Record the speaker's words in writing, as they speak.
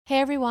Hey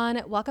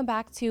everyone, welcome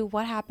back to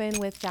What Happened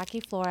with Jackie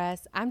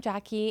Flores. I'm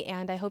Jackie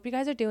and I hope you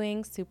guys are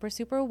doing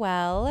super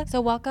well. So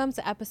welcome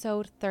to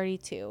episode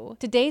 32.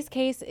 Today's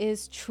case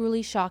is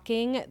truly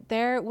shocking.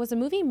 There was a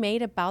movie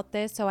made about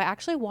this, so I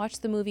actually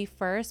watched the movie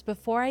first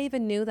before I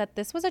even knew that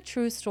this was a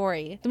true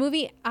story. The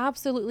movie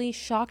absolutely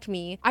shocked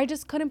me. I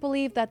just couldn't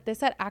believe that this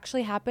had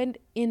actually happened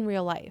in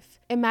real life.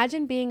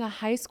 Imagine being a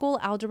high school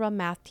algebra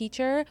math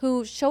teacher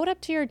who showed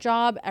up to your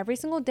job every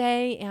single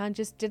day and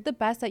just did the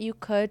best that you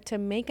could to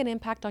make an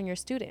impact on your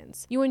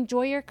students. You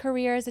enjoy your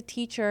career as a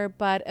teacher,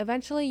 but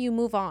eventually you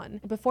move on.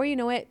 Before you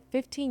know it,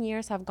 15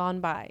 years have gone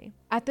by.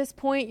 At this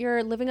point,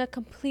 you're living a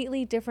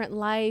completely different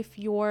life.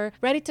 You're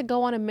ready to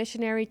go on a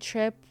missionary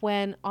trip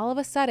when all of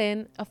a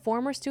sudden, a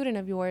former student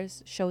of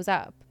yours shows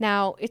up.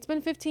 Now, it's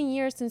been 15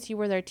 years since you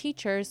were their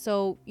teacher,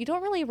 so you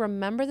don't really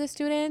remember the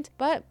student,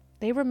 but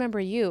they remember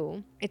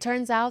you. It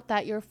turns out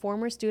that your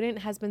former student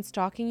has been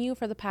stalking you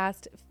for the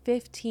past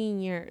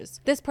 15 years.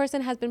 This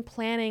person has been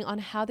planning on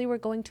how they were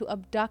going to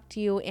abduct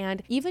you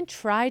and even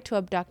tried to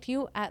abduct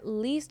you at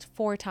least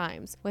 4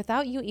 times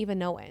without you even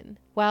knowing.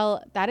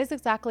 Well, that is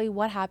exactly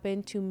what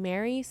happened to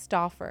Mary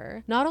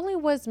Stauffer. Not only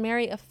was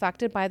Mary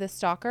affected by the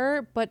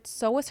stalker, but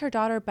so was her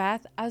daughter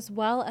Beth, as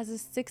well as a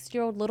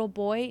 6-year-old little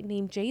boy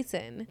named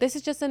Jason. This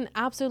is just an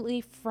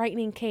absolutely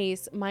frightening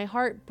case. My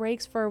heart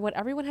breaks for what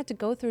everyone had to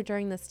go through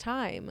during this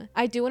time.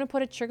 I do want to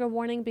put a trigger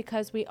warning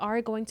because we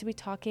are going to be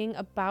talking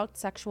about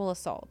sexual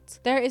assault.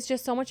 There is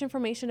just so much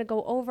information to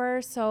go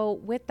over, so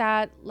with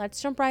that, let's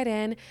jump right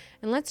in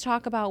and let's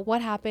talk about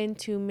what happened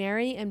to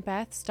Mary and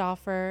Beth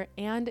Stauffer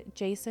and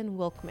Jason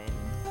Wilkman.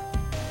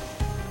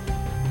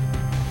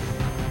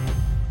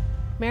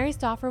 Mary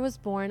Stauffer was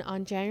born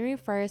on January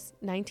 1st,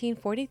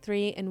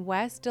 1943 in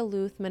West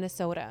Duluth,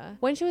 Minnesota.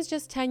 When she was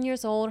just 10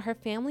 years old, her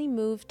family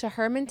moved to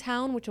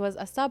Hermantown, which was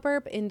a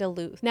suburb in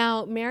Duluth.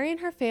 Now, Mary and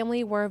her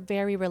family were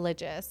very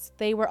religious.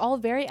 They were all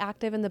very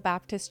active in the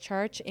Baptist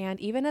church, and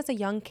even as a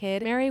young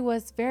kid, Mary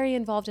was very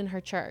involved in her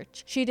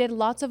church. She did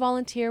lots of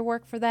volunteer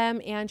work for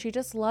them, and she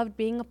just loved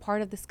being a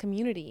part of this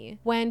community.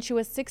 When she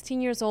was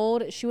 16 years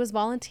old, she was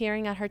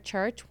volunteering at her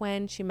church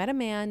when she met a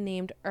man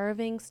named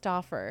Irving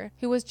Stauffer,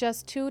 who was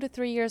just 2 to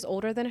 3 years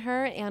older than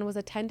her and was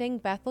attending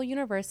Bethel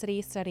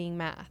University studying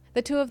math.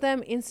 The two of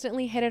them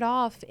instantly hit it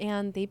off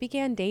and they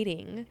began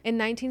dating. In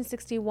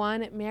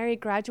 1961, Mary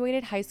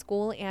graduated high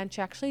school and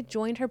she actually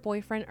joined her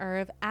boyfriend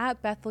Irv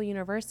at Bethel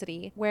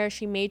University, where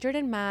she majored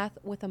in math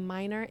with a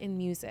minor in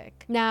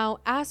music. Now,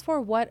 as for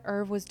what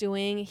Irv was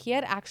doing, he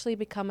had actually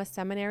become a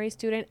seminary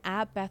student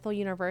at Bethel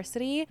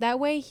University. That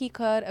way he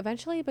could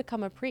eventually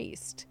become a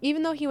priest.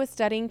 Even though he was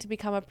studying to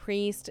become a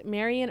priest,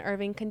 Mary and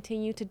Irving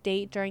continued to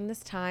date during this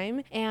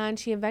time, and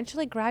she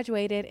eventually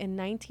graduated in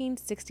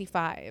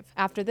 1965.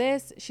 After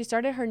this, she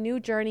started her new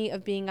journey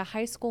of being a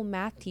high school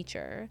math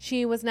teacher.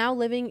 She was now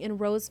living in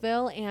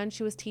Roseville and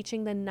she was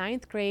teaching the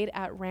 9th grade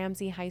at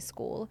Ramsey High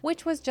School,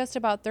 which was just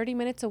about 30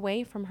 minutes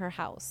away from her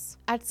house.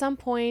 At some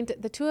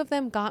point, the two of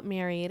them got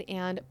married,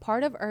 and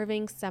part of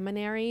Irving's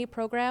seminary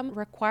program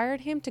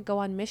required him to go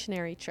on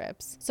missionary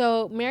trips.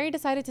 So Mary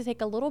decided to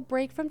take a little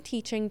break from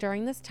teaching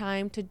during this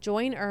time to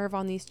join Irv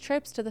on these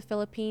trips to the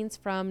Philippines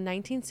from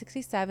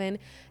 1967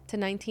 to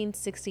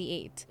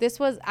 1968. This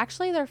was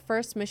actually their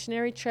first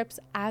missionary trips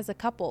as a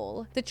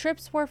couple. The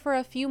trips were for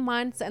a few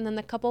months and then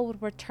the couple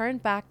would return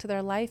back to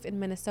their life in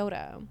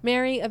Minnesota.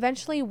 Mary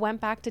eventually went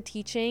back to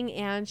teaching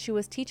and she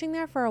was teaching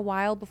there for a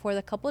while before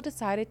the couple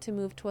decided to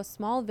move to a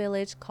small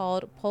village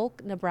called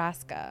Polk,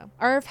 Nebraska.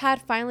 Irv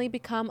had finally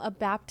become a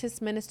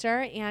Baptist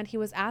minister and he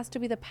was asked to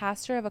be the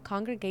pastor of a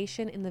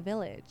congregation in the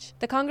village.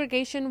 The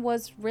congregation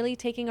was really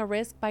taking a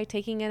risk by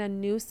taking in a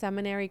new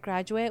seminary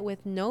graduate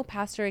with no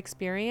pastor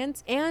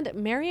experience, and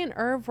Mary and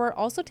Irv were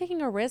also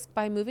taking a risk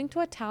by moving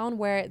to a town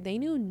where they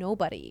knew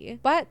nobody.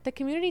 But the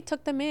community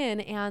took them in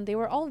and they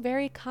were all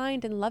very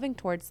kind and loving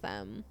towards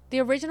them. The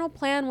original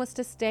plan was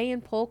to stay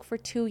in Polk for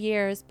 2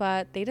 years,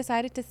 but they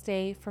decided to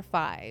stay for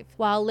 5.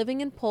 While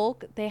living in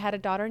Polk, they had a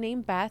daughter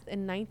named Beth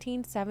in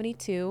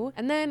 1972,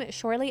 and then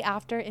shortly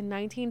after in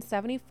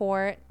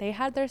 1974, they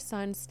had their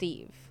son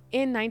Steve.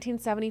 In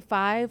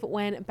 1975,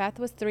 when Beth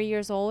was 3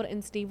 years old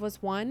and Steve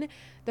was 1,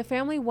 the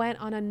family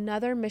went on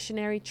another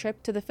missionary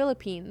trip to the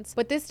Philippines,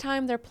 but this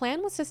time their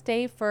plan was to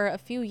stay for a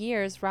few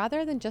years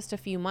rather than just a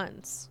few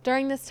months.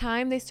 During this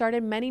time, they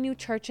started many new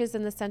churches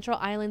in the central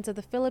islands of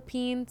the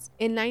Philippines.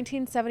 In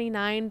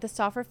 1979, the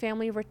Stauffer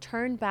family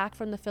returned back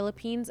from the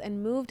Philippines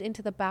and moved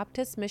into the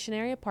Baptist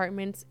missionary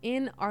apartments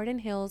in Arden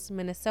Hills,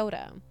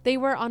 Minnesota. They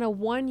were on a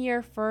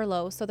 1-year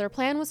furlough, so their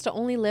plan was to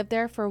only live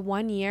there for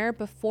 1 year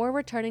before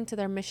returning to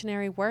their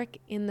missionary work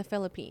in the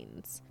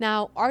Philippines.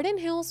 Now, Arden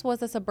Hills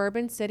was a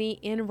suburban city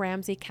in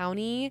Ramsey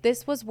County.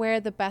 This was where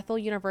the Bethel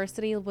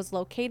University was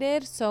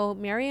relocated, so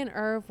Mary and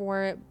Irv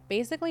were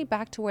basically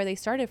back to where they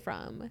started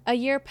from. A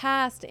year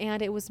passed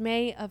and it was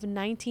May of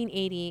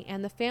 1980,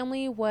 and the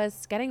family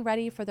was getting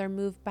ready for their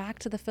move back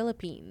to the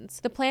Philippines.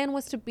 The plan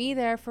was to be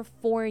there for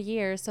 4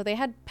 years, so they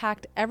had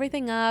packed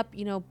everything up,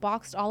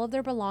 boxed all of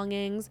their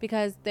belongings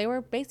because they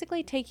were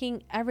basically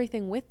taking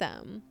everything with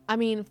them. I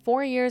mean,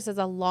 4 years is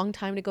a long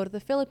time to go to the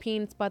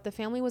Philippines, but the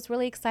family was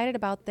really excited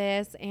about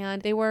this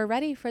and they were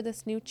ready for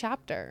this new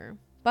chapter.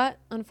 But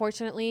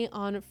unfortunately,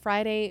 on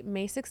Friday,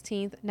 May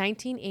 16th,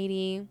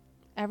 1980,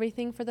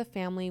 everything for the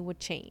family would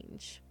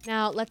change.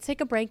 Now, let's take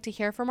a break to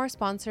hear from our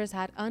sponsors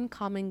at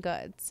Uncommon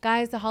Goods.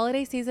 Guys, the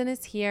holiday season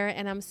is here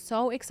and I'm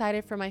so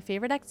excited for my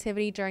favorite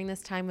activity during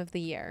this time of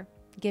the year: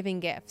 giving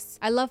gifts.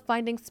 I love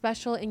finding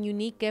special and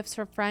unique gifts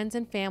for friends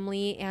and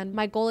family, and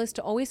my goal is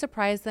to always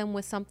surprise them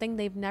with something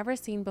they've never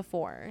seen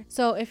before.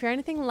 So if you're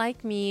anything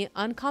like me,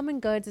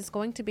 Uncommon Goods is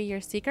going to be your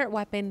secret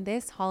weapon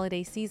this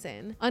holiday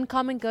season.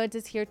 Uncommon Goods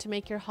is here to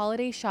make your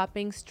holiday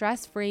shopping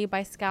stress-free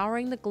by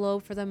scouring the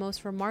globe for the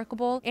most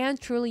remarkable and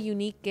truly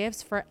unique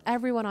gifts for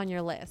everyone on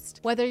your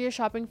list. Whether you're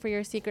shopping for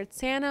your secret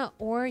Santa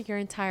or your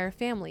entire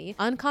family,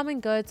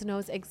 Uncommon Goods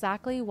knows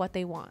exactly what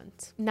they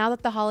want. Now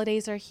that the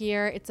holidays are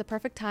here, it's a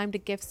perfect time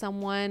to give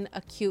someone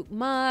a cute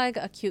mug,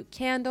 a cute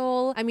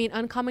candle. I mean,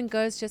 Uncommon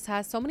Goods just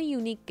has so many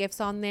unique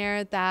gifts on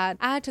there that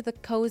add to the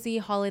cozy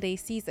holiday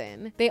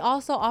season. They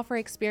also offer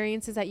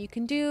experiences that you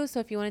can do, so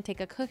if you want to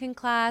take a cooking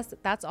class,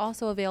 that's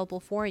also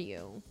available for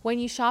you. When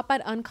you shop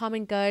at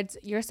Uncommon Goods,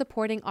 you're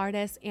supporting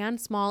artists and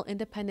small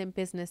independent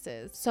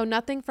businesses, so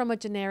nothing from a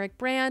generic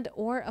brand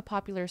or a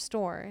popular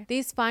store.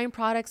 These fine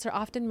products are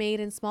often made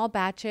in small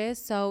batches,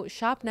 so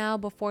shop now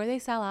before they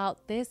sell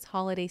out this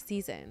holiday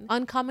season.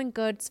 Uncommon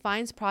Goods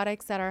finds products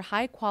that are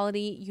high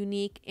quality,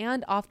 unique,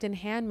 and often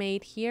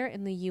handmade here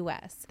in the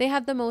US. They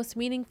have the most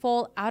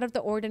meaningful, out of the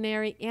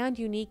ordinary, and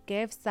unique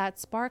gifts that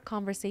spark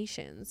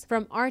conversations.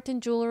 From art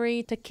and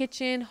jewelry to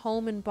kitchen,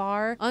 home, and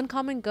bar,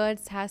 Uncommon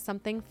Goods has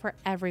something for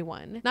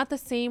everyone. Not the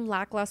same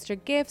lackluster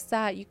gifts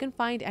that you can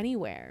find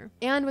anywhere.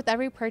 And with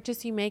every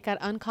purchase you make at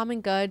Uncommon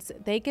Goods,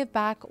 they give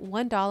back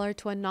 $1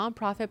 to a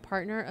nonprofit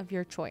partner of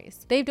your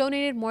choice. They've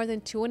donated more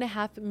than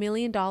 $2.5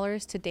 million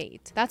to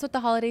date. That's what the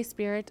holiday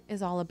spirit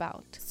is all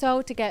about.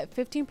 So to get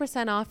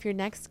 15% off your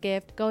next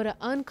gift, go to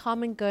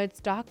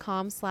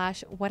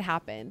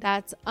uncommongoods.com/whathappened.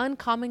 That's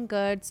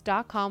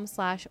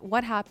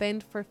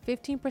uncommongoods.com/whathappened for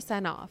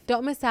 15% off.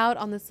 Don't miss out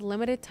on this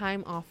limited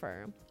time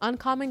offer.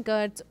 Uncommon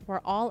Goods,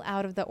 we're all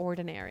out of the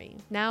ordinary.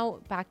 Now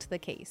back to the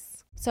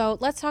case. So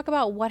let's talk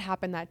about what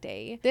happened that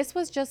day. This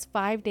was just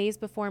 5 days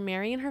before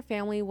Mary and her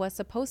family was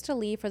supposed to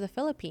leave for the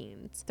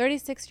Philippines.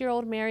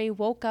 36-year-old Mary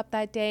woke up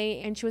that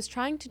day and she was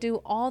trying to do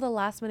all the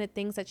last minute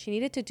things that she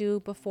needed to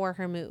do before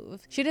her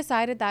move. She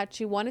decided that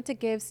she wanted to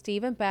give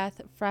Steve and Beth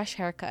fresh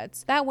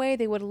haircuts. That way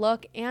they would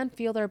look and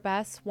feel their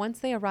best once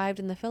they arrived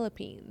in the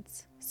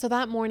Philippines. So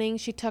that morning,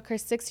 she took her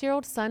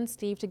 6-year-old son,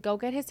 Steve, to go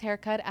get his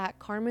haircut at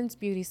Carmen's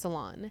beauty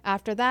salon.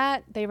 After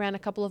that, they ran a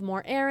couple of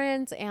more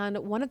errands, and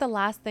one of the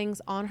last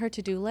things on her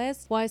to-do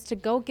list was to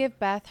go give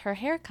Beth her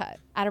haircut.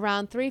 At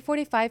around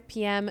 3:45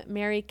 p.m.,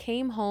 Mary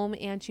came home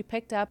and she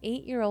picked up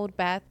 8-year-old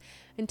Beth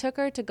and took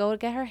her to go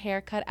get her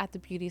haircut at the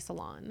beauty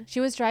salon. She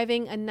was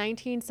driving a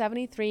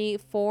 1973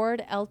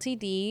 Ford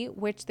LTD,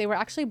 which they were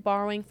actually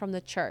borrowing from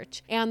the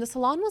church. And the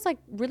salon was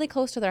really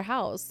close to their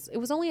house. It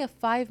was only a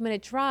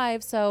 5-minute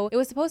drive, so it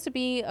was supposed to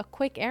be a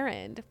quick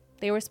errand.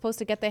 They were supposed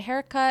to get the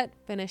haircut,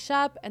 finish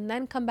up, and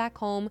then come back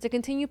home to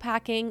continue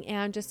packing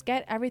and just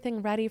get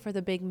everything ready for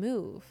the big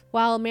move.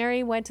 While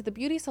Mary went to the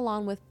beauty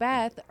salon with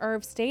Beth,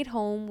 Irv stayed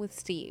home with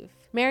Steve.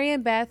 Mary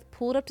and Beth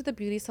pulled up to the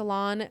beauty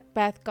salon.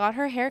 Beth got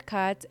her hair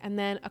cut, and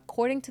then,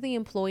 according to the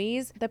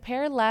employees, the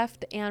pair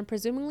left and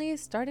presumably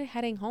started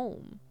heading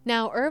home.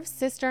 Now, Irv's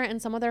sister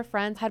and some of their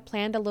friends had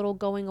planned a little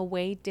going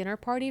away dinner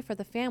party for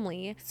the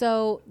family,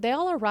 so they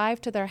all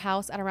arrived to their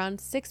house at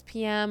around 6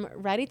 p.m.,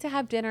 ready to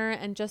have dinner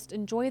and just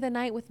enjoy the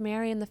night with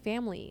Mary and the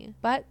family.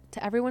 But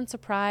to everyone's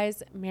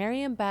surprise,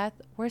 Mary and Beth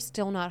were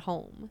still not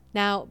home.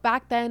 Now,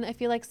 back then, I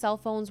feel like cell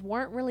phones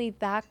weren't really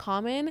that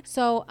common,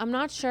 so I'm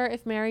not sure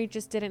if Mary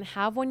just didn't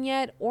have one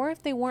yet or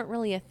if they weren't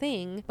really a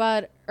thing,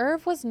 but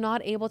Irv was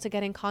not able to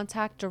get in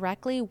contact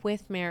directly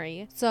with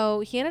Mary, so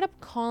he ended up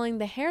calling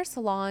the hair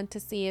salon to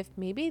see if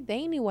maybe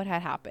they knew what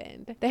had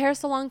happened. The hair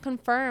salon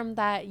confirmed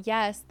that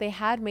yes, they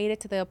had made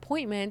it to the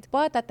appointment,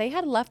 but that they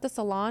had left the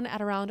salon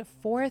at around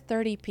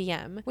 4:30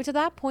 p.m., which at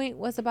that point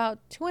was about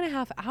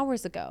 2.5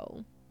 hours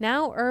ago.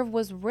 Now Irv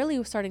was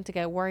really starting to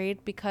get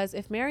worried because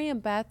if Mary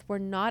and Beth were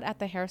not at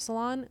the hair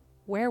salon,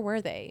 where were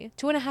they?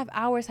 2.5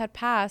 hours had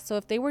passed, so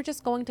if they were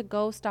just going to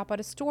go stop at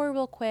a store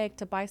real quick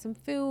to buy some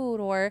food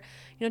or,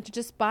 to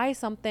just buy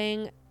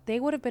something, they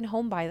would have been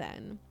home by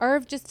then.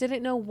 Irv just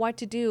didn't know what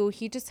to do.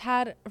 He just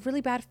had a really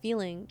bad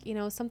feeling.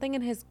 Something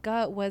in his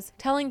gut was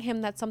telling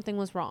him that something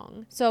was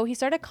wrong. So he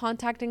started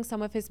contacting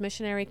some of his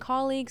missionary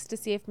colleagues to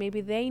see if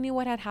maybe they knew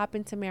what had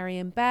happened to Mary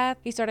and Beth.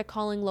 He started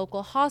calling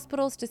local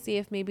hospitals to see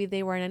if maybe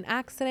they were in an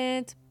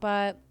accident,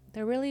 but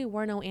there really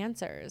were no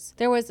answers.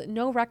 There was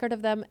no record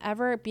of them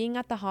ever being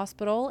at the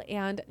hospital,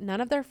 and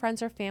none of their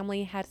friends or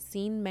family had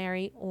seen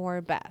Mary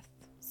or Beth.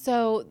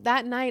 So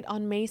that night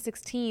on May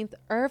 16th,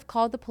 Irv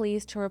called the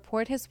police to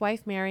report his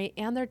wife Mary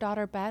and their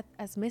daughter Beth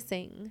as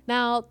missing.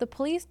 Now, the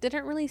police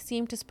didn't really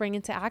seem to spring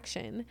into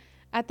action.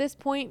 At this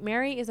point,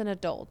 Mary is an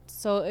adult,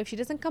 so if she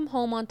doesn't come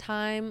home on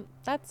time,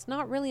 that's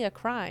not really a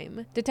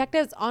crime.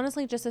 Detectives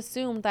honestly just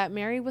assumed that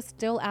Mary was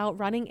still out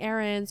running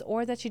errands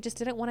or that she just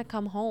didn't want to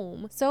come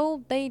home.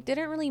 So they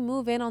didn't really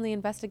move in on the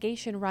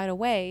investigation right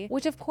away,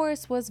 which of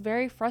course was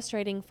very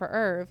frustrating for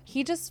Irv.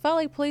 He just felt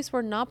like police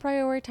were not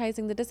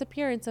prioritizing the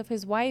disappearance of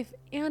his wife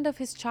and of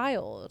his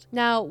child.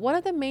 Now, one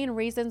of the main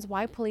reasons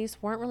why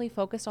police weren't really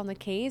focused on the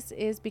case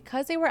is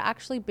because they were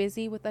actually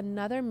busy with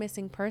another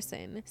missing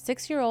person,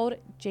 6-year-old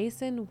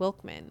Jason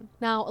Wilkman.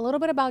 Now, a little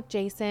bit about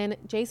Jason.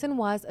 Jason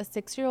was a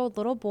 6-year-old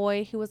little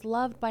boy who was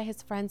loved by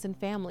his friends and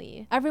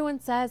family. Everyone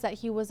says that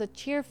he was a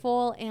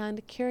cheerful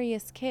and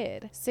curious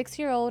kid.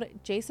 6-year-old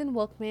Jason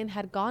Wilkman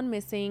had gone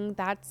missing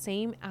that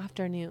same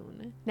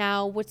afternoon.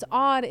 Now, what's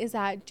odd is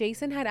that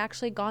Jason had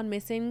actually gone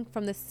missing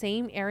from the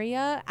same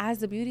area as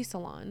the beauty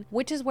salon,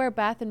 which is where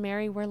Beth and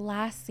Mary were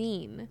last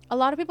seen. A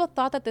lot of people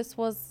thought that this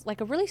was like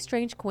a really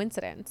strange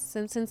coincidence,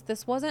 since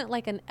this wasn't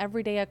like an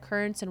everyday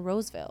occurrence in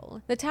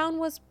Roseville. The town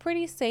was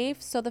pretty safe,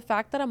 so the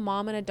fact that a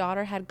mom and a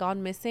daughter had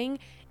gone missing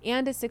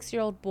and a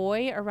 6-year-old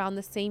boy around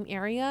the same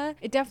area,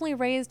 it definitely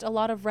raised a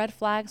lot of red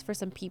flags for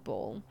some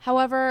people.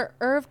 However,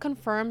 Irv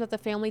confirmed that the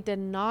family did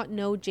not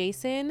know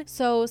Jason,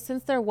 so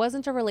since there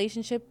wasn't a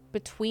relationship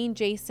between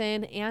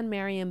Jason and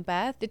Mary and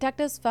Beth,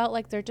 detectives felt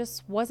like there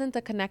just wasn't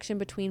a connection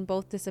between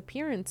both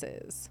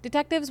disappearances.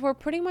 Detectives were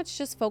pretty much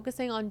just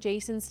focusing on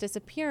Jason's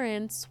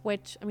disappearance,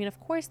 which, I mean, of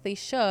course they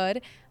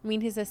should. I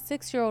mean, he's a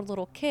 6-year-old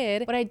little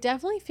kid, but I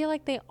definitely feel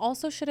like they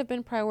also should have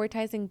been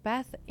prioritizing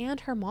Beth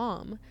and her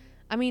mom.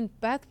 I mean,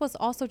 Beth was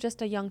also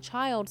just a young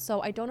child,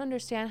 so I don't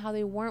understand how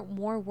they weren't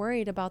more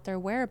worried about their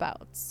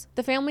whereabouts.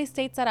 The family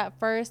states that at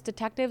first,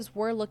 detectives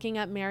were looking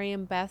at Mary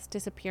and Beth's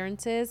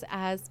disappearances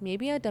as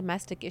maybe a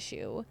domestic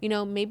issue. You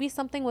know, maybe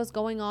something was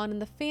going on in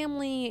the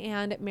family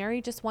and Mary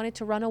just wanted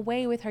to run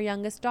away with her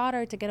youngest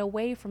daughter to get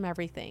away from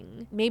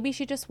everything. Maybe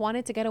she just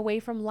wanted to get away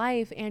from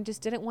life and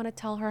just didn't want to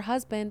tell her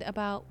husband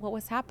about what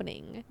was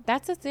happening.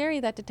 That's a theory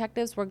that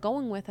detectives were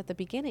going with at the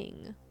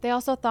beginning. They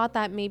also thought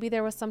that maybe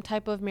there was some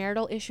type of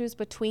marital issues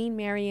between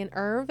Mary and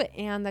Irv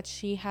and that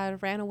she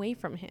had ran away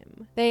from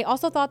him. They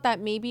also thought that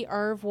maybe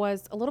Irv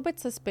was a little bit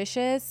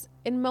suspicious.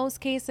 In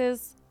most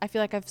cases, I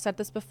feel like I've said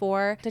this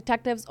before,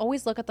 detectives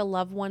always look at the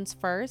loved ones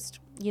first.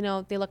 You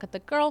know, they look at the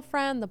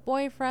girlfriend, the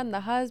boyfriend, the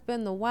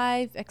husband, the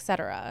wife,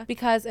 etc.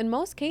 Because in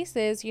most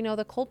cases, you know,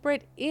 the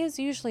culprit is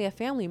usually a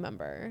family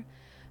member.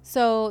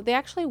 So they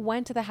actually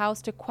went to the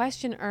house to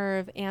question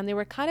Irv, and they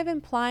were kind of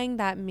implying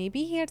that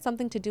maybe he had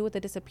something to do with the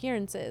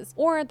disappearances,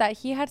 or that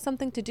he had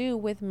something to do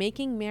with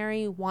making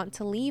Mary want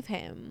to leave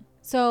him.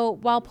 So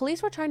while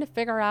police were trying to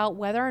figure out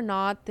whether or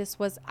not this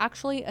was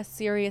actually a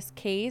serious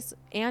case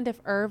and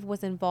if Irv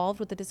was involved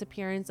with the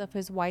disappearance of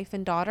his wife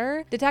and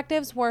daughter,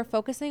 detectives were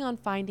focusing on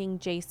finding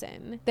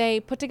Jason.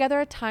 They put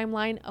together a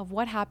timeline of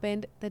what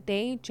happened the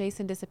day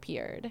Jason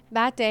disappeared.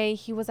 That day,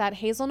 he was at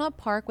Hazelnut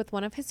Park with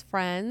one of his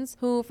friends,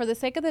 who for the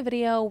sake of the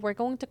video, we're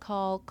going to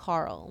call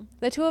Carl.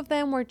 The two of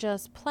them were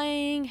just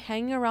playing,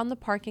 hanging around the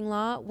parking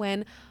lot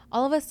when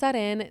all of a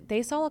sudden,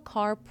 they saw a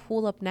car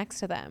pull up next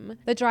to them.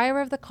 The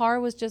driver of the car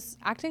was just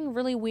acting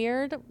really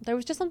weird. There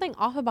was just something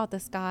off about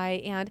this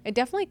guy, and it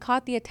definitely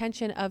caught the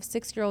attention of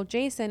 6-year-old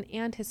Jason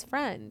and his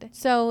friend.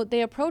 So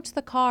they approached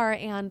the car,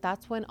 and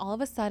that's when all of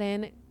a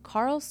sudden,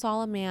 Carl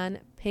saw a man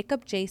pick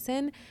up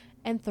Jason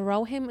and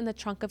throw him in the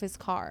trunk of his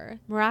car.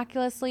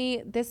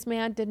 Miraculously, this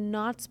man did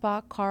not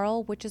spot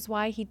Carl, which is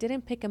why he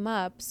didn't pick him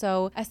up.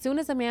 So as soon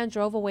as the man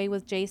drove away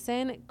with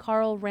Jason,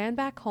 Carl ran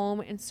back home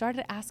and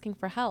started asking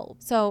for help.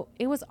 So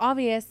it was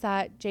obvious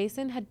that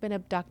Jason had been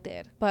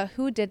abducted. But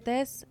who did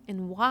this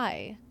and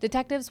why?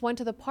 Detectives went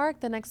to the park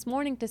the next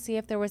morning to see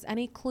if there was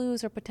any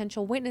clues or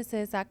potential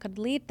witnesses that could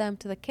lead them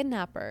to the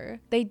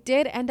kidnapper. They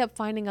did end up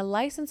finding a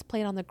license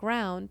plate on the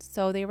ground,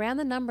 so they ran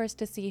the numbers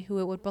to see who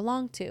it would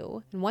belong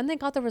to. And when they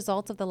got the results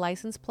of the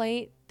license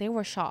plate, they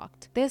were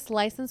shocked. This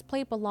license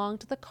plate belonged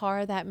to the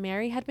car that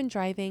Mary had been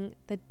driving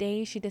the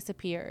day she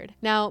disappeared.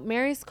 Now,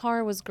 Mary's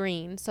car was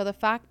green, so the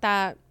fact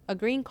that a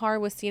green car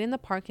was seen in the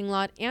parking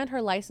lot and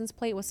her license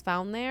plate was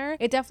found there,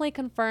 it definitely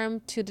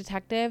confirmed to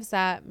detectives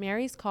that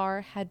Mary's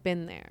car had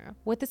been there.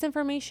 With this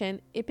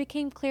information, it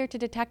became clear to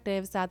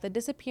detectives that the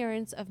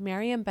disappearance of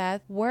Mary and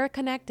Beth were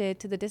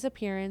connected to the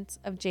disappearance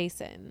of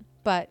Jason.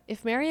 But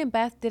if Mary and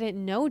Beth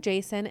didn't know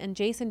Jason and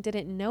Jason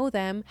didn't know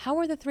them, how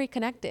were the three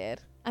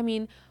connected? I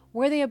mean,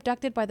 Were they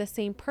abducted by the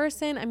same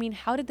person? I mean,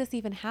 how did this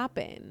even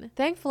happen?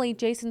 Thankfully,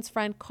 Jason's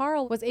friend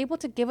Carl was able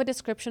to give a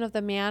description of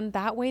the man.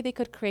 That way they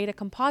could create a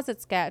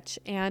composite sketch,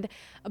 and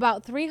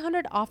about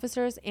 300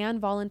 officers and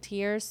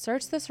volunteers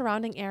searched the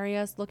surrounding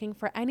areas looking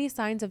for any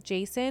signs of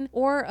Jason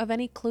or of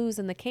any clues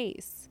in the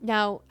case.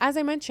 Now, as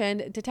I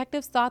mentioned,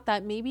 detectives thought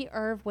that maybe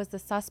Irv was the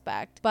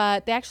suspect,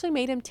 but they actually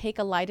made him take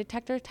a lie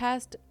detector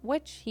test,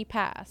 which he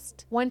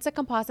passed. Once a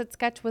composite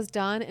sketch was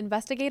done,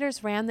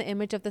 investigators ran the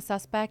image of the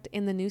suspect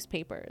in the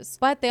newspapers,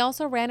 but they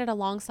also ran it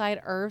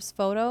alongside Irv's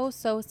photo,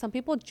 so some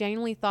people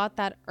genuinely thought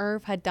that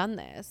Irv had done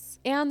this.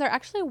 And there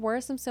actually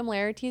were some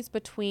similarities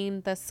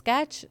between the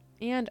sketch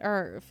and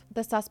Irv.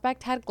 The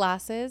suspect had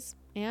glasses,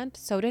 and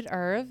so did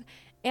Irv,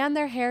 and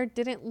their hair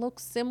didn't look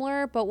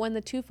similar, but when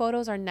the two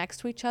photos are next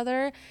to each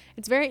other,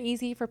 it's very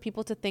easy for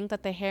people to think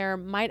that the hair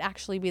might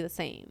actually be the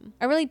same.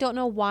 I really don't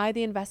know why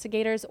the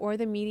investigators or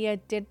the media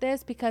did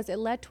this, because it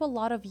led to a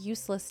lot of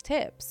useless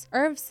tips.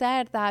 Irv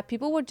said that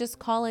people would just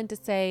call in to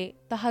say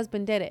the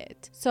husband did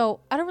it. So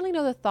I don't really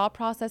know the thought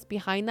process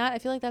behind that. I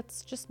feel like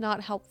that's just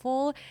not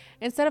helpful.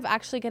 Instead of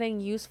actually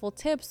getting useful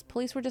tips,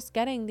 police were just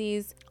getting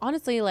these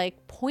honestly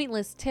like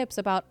pointless tips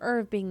about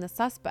Irv being the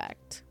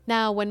suspect.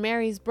 Now, when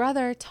Mary's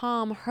brother,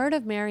 Tom, heard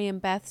of Mary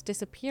and Beth's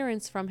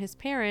disappearance from his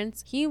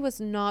parents, he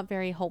was not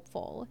very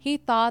hopeful. He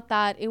thought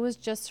that it was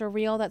just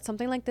surreal that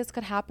something like this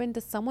could happen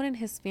to someone in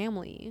his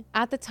family.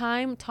 At the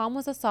time, Tom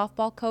was a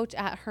softball coach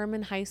at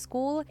Herman High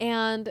School,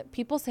 and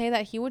people say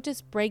that he would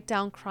just break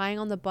down crying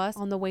on the bus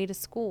on the way to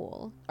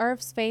school.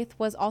 Irv's faith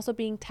was also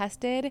being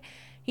tested.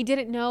 He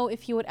didn't know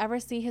if he would ever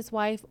see his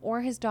wife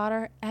or his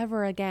daughter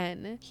ever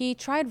again. He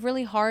tried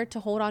really hard to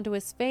hold on to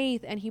his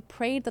faith, and he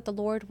prayed that the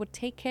Lord would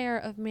take care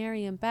of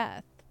Mary and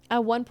Beth.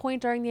 At one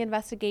point during the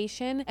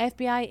investigation,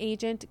 FBI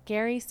agent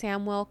Gary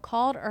Samuel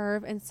called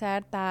Irv and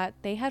said that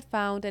they had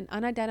found an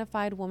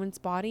unidentified woman's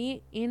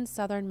body in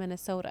southern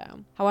Minnesota.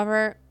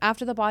 However,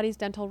 after the body's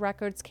dental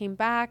records came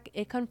back,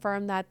 it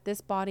confirmed that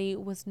this body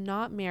was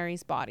not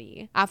Mary's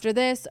body. After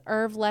this,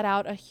 Irv let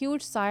out a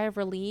huge sigh of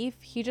relief.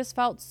 He just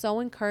felt so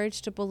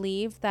encouraged to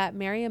believe that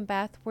Mary and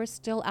Beth were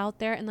still out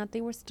there and that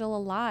they were still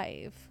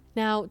alive.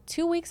 Now,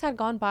 2 weeks had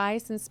gone by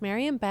since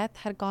Mary and Beth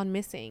had gone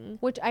missing,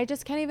 which I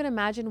just can't even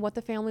imagine what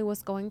the family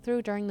was going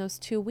through during those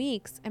 2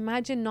 weeks.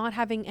 Imagine not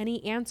having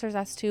any answers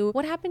as to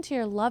what happened to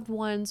your loved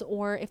ones,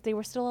 or if they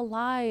were still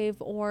alive,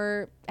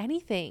 or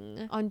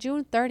anything. On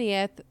June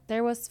 30th,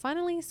 there was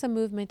finally some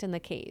movement in the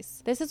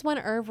case. This is when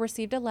Irv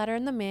received a letter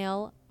in the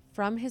mail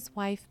from his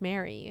wife,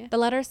 Mary. The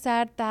letter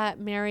said that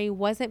Mary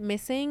wasn't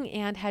missing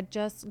and had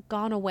just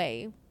gone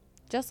away,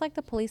 just like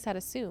the police had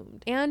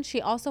assumed. And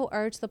she also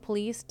urged the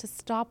police to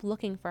stop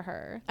looking for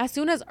her. As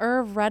soon as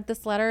Irv read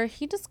this letter,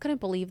 he just couldn't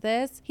believe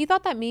this. He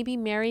thought that maybe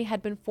Mary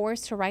had been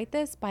forced to write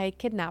this by a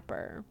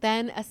kidnapper.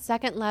 Then a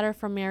second letter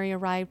from Mary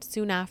arrived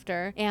soon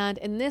after, and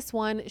in this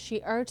one,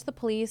 she urged the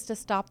police to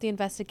stop the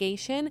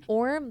investigation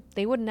or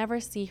they would never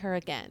see her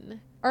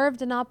again. Irv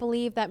did not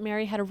believe that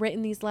Mary had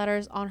written these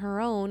letters on her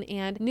own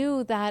and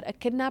knew that a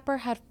kidnapper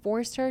had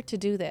forced her to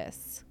do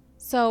this.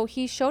 So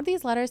he showed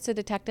these letters to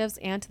detectives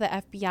and to the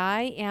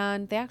FBI,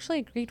 and they actually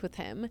agreed with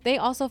him. They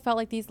also felt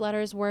like these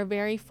letters were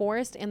very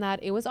forced and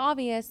that it was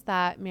obvious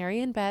that Mary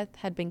and Beth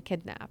had been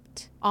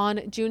kidnapped.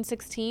 On June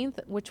 16th,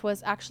 which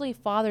was actually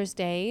Father's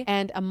Day,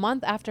 and a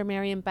month after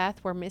Mary and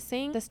Beth were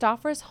missing, the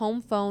Stauffer's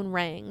home phone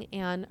rang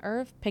and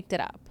Irv picked it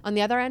up. On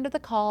the other end of the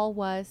call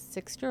was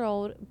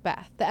 6-year-old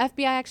Beth. The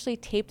FBI actually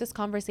taped this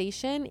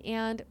conversation,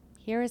 and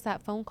here is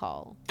that phone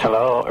call.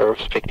 Hello, Irv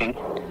speaking.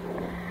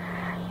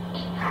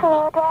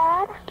 Hello,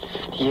 Dad?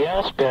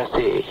 Yes,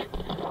 Bethy.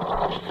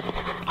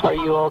 Are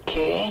you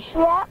okay?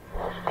 Yeah.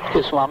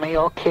 Is Mommy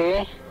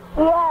okay?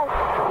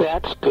 Yes.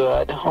 That's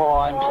good.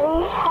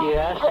 Oh, Daddy,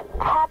 yes?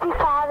 Happy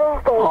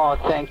Father's Day. Oh,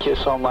 thank you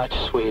so much,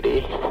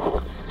 sweetie.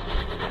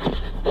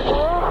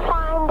 You're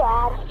fine,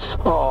 Dad.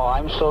 Oh,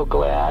 I'm so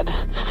glad.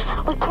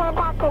 We can't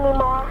talk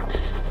anymore.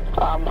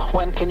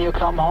 When can you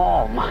come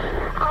home?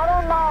 I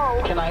don't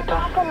know. Can I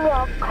talk? Talking to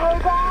you, okay,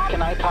 Dad?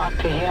 Can I talk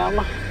to him?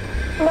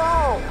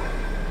 No.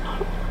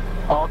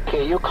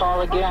 Okay, you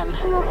call again.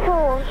 See you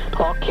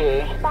soon.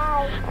 Okay.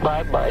 Bye.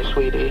 Bye-bye,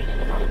 sweetie.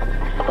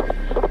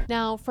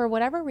 Now, for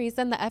whatever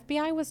reason, the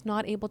FBI was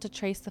not able to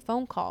trace the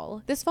phone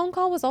call. This phone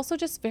call was also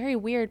just very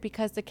weird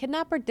because the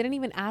kidnapper didn't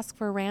even ask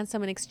for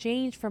ransom in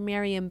exchange for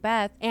Mary and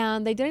Beth,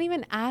 and they didn't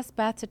even ask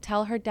Beth to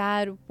tell her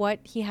dad what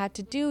he had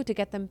to do to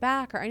get them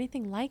back or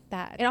anything like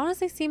that. It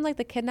honestly seemed like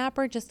the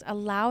kidnapper just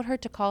allowed her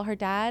to call her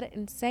dad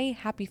and say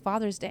Happy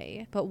Father's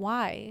Day. But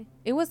why?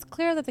 It was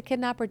clear that the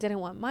kidnapper didn't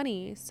want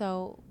money,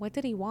 so what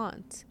did he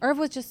want? Irv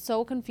was just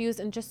so confused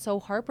and just so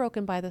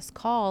heartbroken by this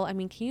call. I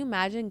mean, can you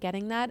imagine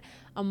getting that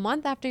a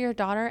month after your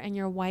daughter and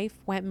your wife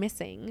went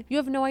missing? You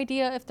have no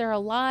idea if they're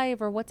alive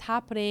or what's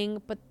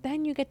happening, but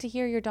then you get to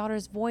hear your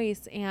daughter's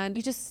voice and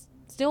you just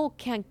still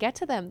can't get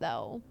to them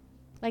though.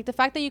 Like the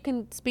fact that you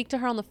can speak to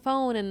her on the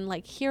phone and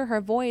like hear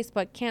her voice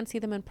but can't see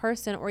them in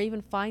person or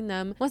even find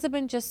them must have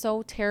been just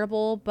so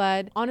terrible.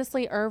 But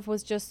honestly, Irv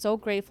was just so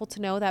grateful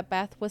to know that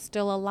Beth was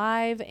still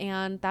alive,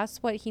 and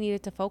that's what he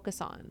needed to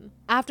focus on.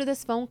 After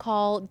this phone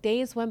call,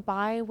 days went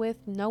by with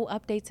no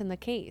updates in the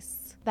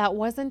case. That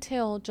was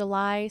until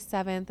July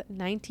 7th,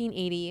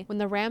 1980, when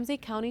the Ramsey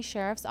County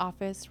Sheriff's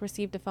Office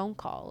received a phone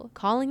call.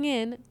 Calling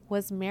in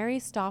was Mary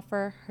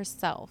Stauffer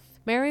herself.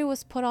 Mary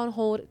was put on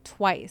hold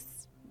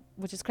twice,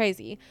 which is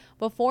crazy,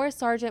 before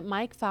Sergeant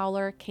Mike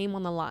Fowler came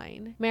on the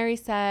line. Mary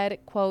said,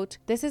 quote,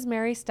 "This is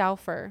Mary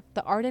Stauffer,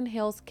 the Arden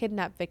Hills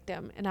kidnap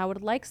victim, and I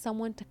would like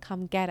someone to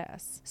come get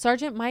us."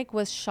 Sergeant Mike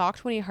was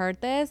shocked when he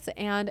heard this,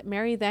 and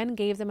Mary then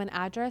gave them an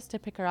address to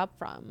pick her up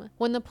from.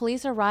 When the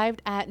police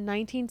arrived at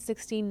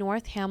 1960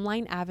 North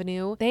Hamline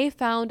Avenue, they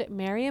found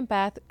Mary and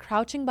Beth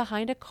crouching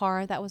behind a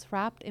car that was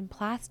wrapped in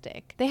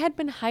plastic. They had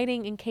been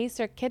hiding in case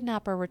their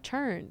kidnapper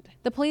returned.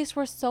 The police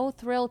were so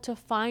thrilled to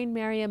find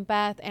Mary and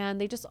Beth,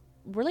 and they just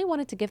really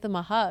wanted to give them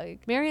a hug.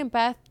 Mary and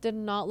Beth did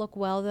not look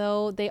well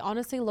though. They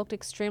honestly looked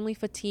extremely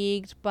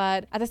fatigued,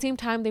 but at the same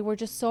time they were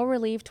just so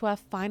relieved to have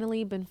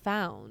finally been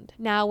found.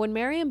 Now, when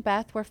Mary and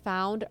Beth were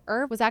found,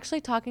 Irv was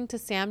actually talking to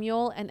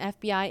Samuel, an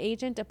FBI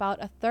agent,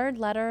 about a third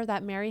letter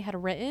that Mary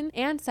had written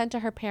and sent to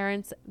her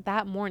parents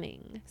that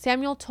morning.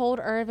 Samuel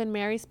told Irv and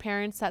Mary's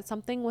parents that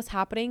something was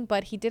happening,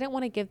 but he didn't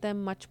want to give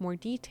them much more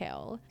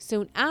detail.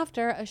 Soon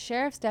after, a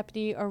sheriff's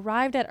deputy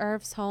arrived at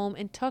Irv's home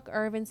and took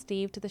Irv and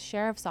Steve to the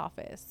sheriff's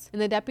office. In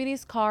the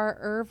deputy's car,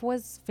 Irv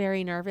was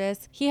very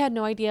nervous. He had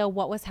no idea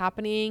what was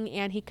happening,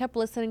 and he kept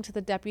listening to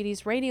the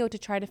deputy's radio to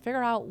try to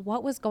figure out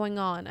what was going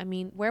on. I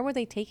mean, where were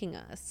they taking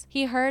us?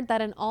 He heard that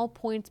an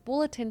all-points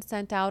bulletin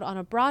sent out on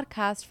a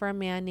broadcast for a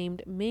man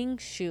named Ming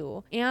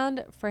Shu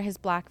and for his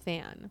black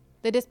van.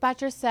 The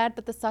dispatcher said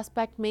that the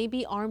suspect may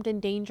be armed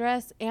and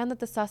dangerous, and that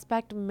the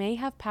suspect may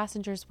have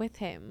passengers with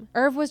him.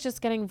 Irv was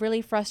just getting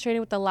really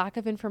frustrated with the lack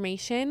of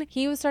information.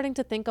 He was starting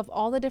to think of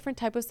all the different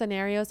types of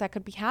scenarios that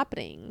could be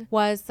happening.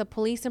 Was the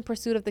police in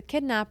pursuit of the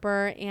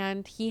kidnapper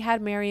and he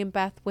had Mary and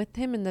Beth with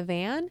him in the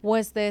van?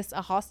 Was this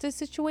a hostage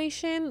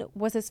situation?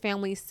 Was his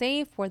family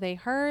safe? Were they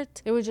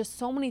hurt? There were just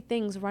so many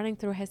things running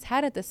through his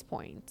head at this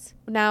point.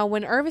 Now,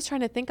 when Irv is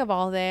trying to think of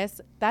all this,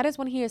 that is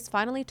when he is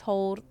finally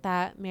told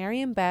that Mary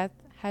and Beth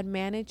had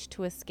managed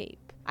to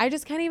escape. I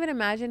just can't even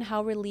imagine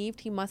how relieved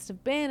he must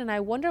have been, and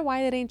I wonder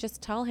why they didn't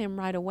just tell him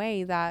right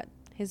away that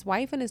his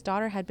wife and his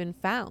daughter had been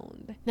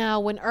found. Now,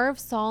 when Irv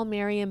saw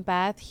Mary and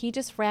Beth, he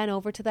just ran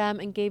over to them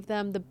and gave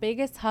them the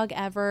biggest hug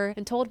ever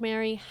and told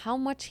Mary how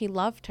much he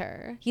loved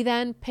her. He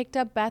then picked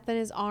up Beth in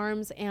his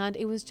arms, and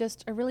it was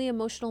just a really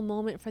emotional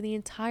moment for the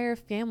entire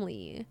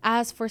family.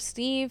 As for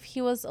Steve,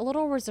 he was a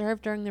little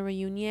reserved during the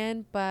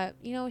reunion, but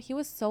he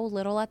was so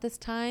little at this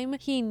time.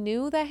 He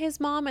knew that his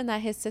mom and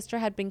that his sister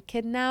had been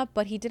kidnapped,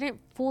 but he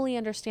didn't fully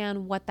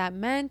understand what that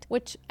meant,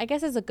 which I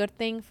guess is a good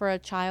thing for a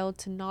child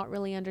to not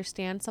really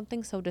understand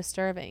something so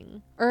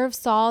disturbing. Irv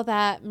saw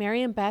that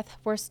Mary and Beth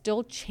were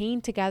still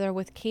chained together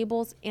with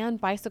cables and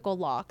bicycle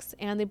locks,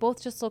 and they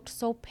both just looked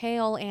so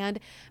pale, and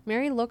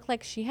Mary looked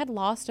like she had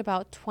lost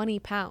about 20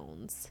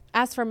 pounds.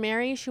 As for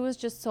Mary, she was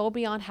just so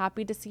beyond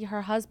happy to see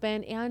her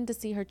husband and to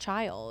see her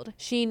child.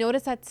 She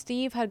noticed that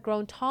Steve had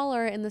grown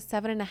taller in the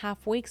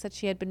 7.5 weeks that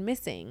she had been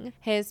missing.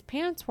 His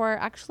pants were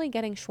actually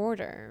getting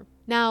shorter.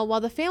 Now, while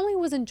the family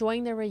was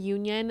enjoying their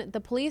reunion, the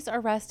police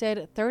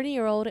arrested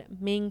 30-year-old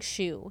Ming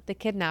Shu, the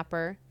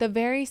kidnapper, the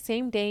very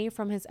same day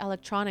from his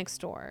electronics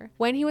store.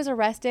 When he was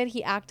arrested,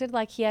 he acted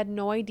like he had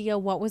no idea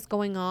what was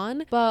going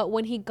on, but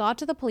when he got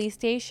to the police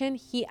station,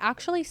 he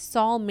actually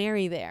saw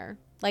Mary there.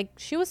 Like,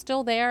 she was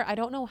still there. I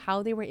don't know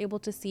how they were able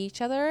to see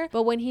each other,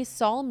 but when he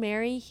saw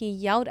Mary, he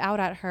yelled out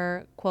at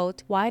her,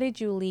 quote, "Why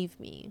did you leave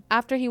me?"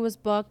 After he was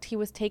booked, he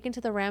was taken to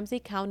the Ramsey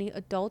County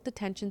Adult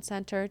Detention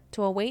Center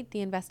to await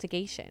the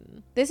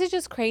investigation. This is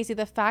just crazy.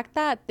 The fact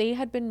that they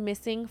had been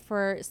missing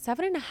for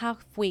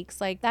 7.5 weeks,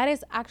 like, that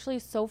is actually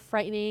so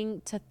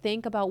frightening to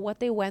think about what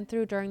they went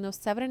through during those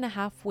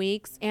 7.5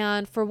 weeks,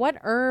 and for what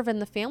Irv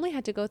and the family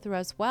had to go through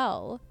as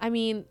well. I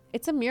mean,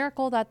 it's a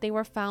miracle that they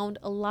were found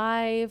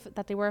alive,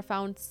 that they were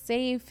found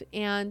safe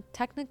and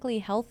technically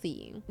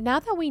healthy. Now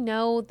that we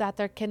know that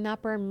their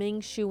kidnapper Ming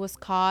Shu was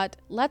caught,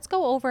 let's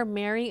go over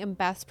Mary and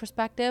Beth's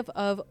perspective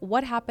of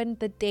what happened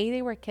the day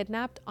they were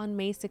kidnapped on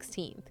May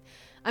 16th.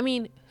 I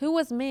mean, who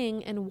was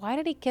Ming and why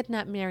did he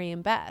kidnap Mary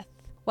and Beth?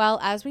 Well,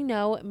 as we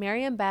know,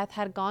 Mary and Beth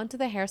had gone to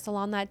the hair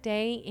salon that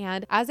day,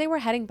 and as they were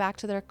heading back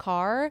to their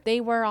car, they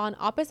were on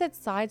opposite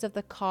sides of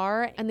the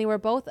car and they were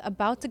both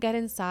about to get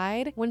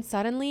inside when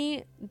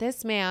suddenly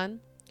this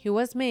man, who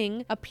was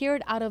Ming,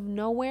 appeared out of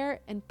nowhere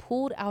and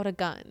pulled out a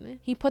gun.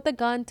 He put the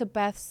gun to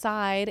Beth's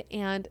side,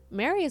 and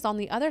Mary is on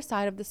the other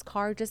side of this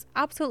car just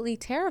absolutely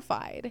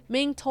terrified.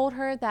 Ming told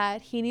her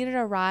that he needed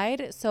a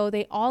ride, so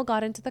they all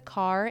got into the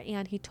car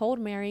and he told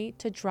Mary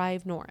to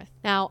drive north.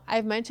 Now,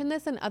 I've mentioned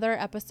this in other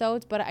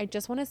episodes, but I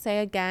just want to say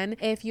again,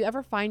 if you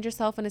ever find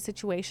yourself in a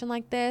situation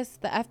like this,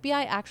 the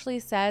FBI actually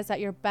says that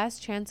your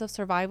best chance of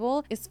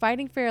survival is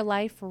fighting for your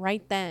life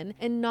right then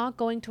and not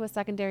going to a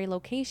secondary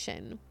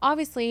location.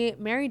 Obviously,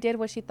 Mary did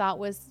what she thought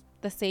was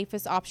the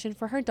safest option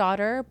for her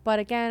daughter, but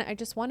again, I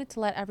just wanted to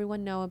let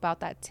everyone know about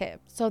that tip.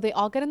 So they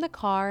all get in the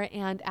car,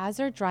 and as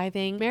they're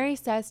driving, Mary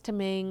says to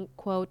Ming,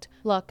 quote,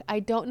 "Look,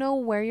 I don't know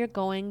where you're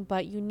going,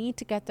 but you need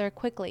to get there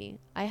quickly.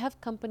 I have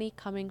company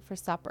coming for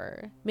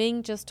supper."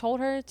 Ming just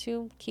told her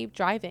to keep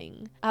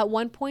driving. At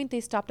one point,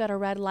 they stopped at a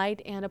red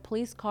light and a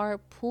police car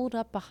pulled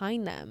up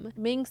behind them.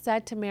 Ming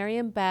said to Mary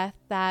and Beth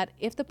that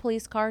if the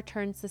police car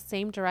turns the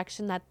same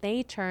direction that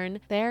they turn,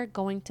 they're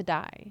going to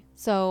die.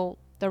 So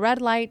the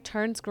red light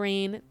turns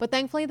green, but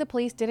thankfully the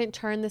police didn't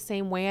turn the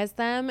same way as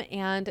them,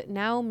 and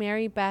now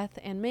Mary, Beth,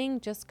 and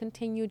Ming just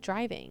continued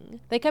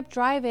driving. They kept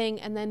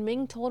driving, and then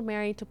Ming told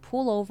Mary to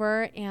pull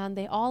over, and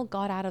they all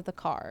got out of the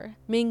car.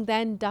 Ming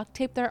then duct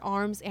taped their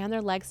arms and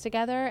their legs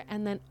together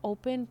and then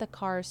opened the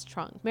car's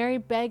trunk. Mary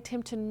begged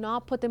him to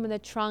not put them in the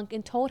trunk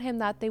and told him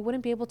that they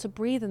wouldn't be able to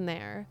breathe in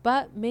there,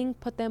 but Ming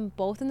put them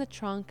both in the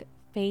trunk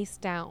face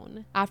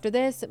down. After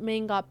this,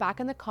 Ming got back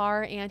in the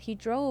car and he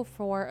drove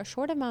for a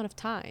short amount of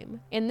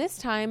time. In this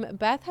time,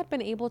 Beth had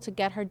been able to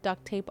get her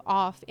duct tape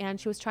off and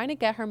she was trying to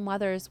get her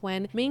mother's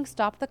when Ming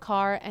stopped the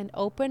car and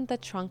opened the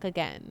trunk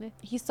again.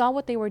 He saw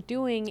what they were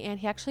doing and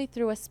he actually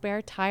threw a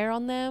spare tire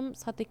on them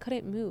so that they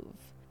couldn't move.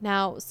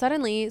 Now,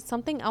 suddenly,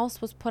 something else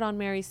was put on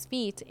Mary's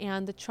feet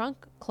and the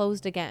trunk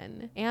closed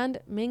again, and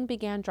Ming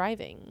began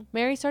driving.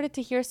 Mary started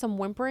to hear some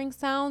whimpering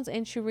sounds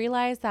and she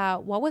realized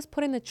that what was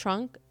put in the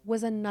trunk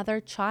was another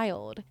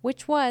child,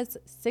 which was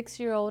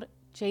 6-year-old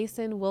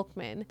Jason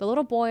Wilkman, the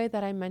little boy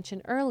that I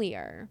mentioned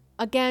earlier.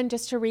 Again,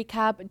 just to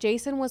recap,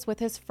 Jason was with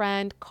his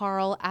friend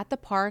Carl at the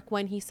park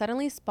when he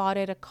suddenly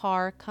spotted a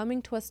car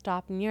coming to a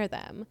stop near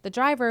them. The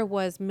driver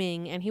was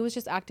Ming and he was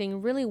just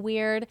acting really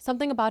weird.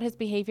 Something about his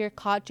behavior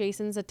caught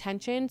Jason's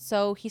attention,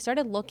 so he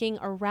started looking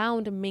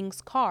around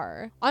Ming's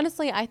car.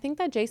 Honestly, I think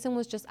that Jason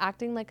was just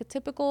acting like a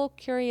typical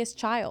curious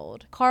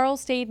child. Carl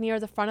stayed near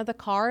the front of the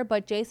car,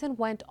 but Jason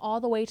went all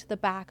the way to the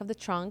back of the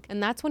trunk,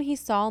 and that's when he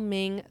saw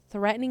Ming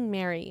threatening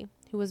Mary,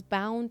 who was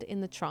bound in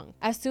the trunk.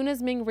 As soon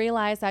as Ming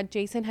realized that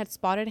Jason had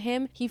spotted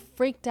him, he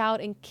freaked out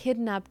and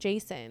kidnapped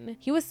Jason.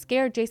 He was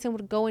scared Jason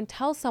would go and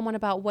tell someone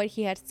about what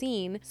he had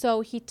seen,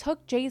 so he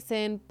took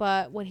Jason,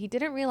 but what he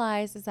didn't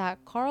realize is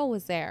that Carl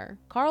was there.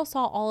 Carl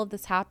saw all of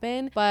this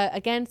happen, but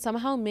again,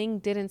 somehow Ming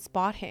didn't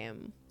spot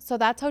him. So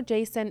that's how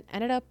Jason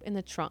ended up in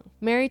the trunk.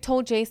 Mary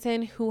told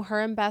Jason who her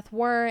and Beth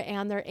were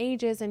and their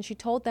ages, and she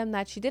told them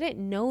that she didn't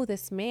know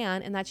this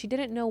man and that she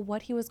didn't know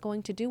what he was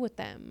going to do with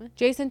them.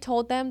 Jason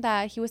told them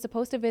that he was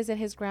supposed to visit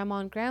his grandma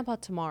and grandpa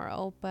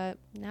tomorrow, but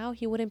now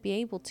he wouldn't be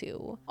able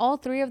to. All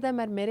three of them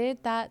admitted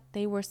that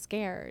they were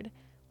scared.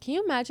 Can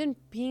you imagine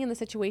being in the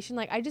situation?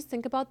 Like, I just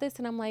think about this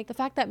and I'm like, the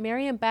fact that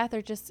Mary and Beth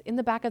are just in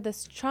the back of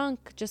this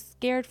trunk, just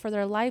scared for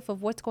their life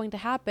of what's going to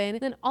happen.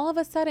 Then all of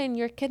a sudden,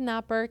 your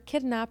kidnapper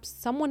kidnaps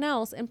someone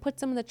else and puts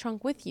them in the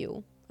trunk with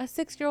you. A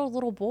 6-year-old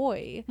little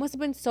boy. Must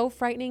have been so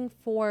frightening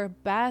for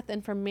Beth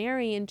and for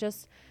Mary, and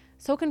just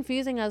so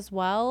confusing as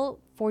well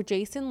for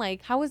Jason.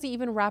 Like, how was he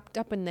even wrapped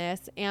up in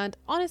this? And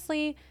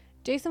honestly,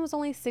 Jason was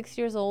only 6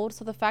 years old,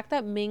 so the fact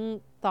that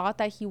Ming thought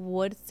that he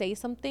would say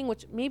something,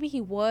 which maybe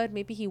he would,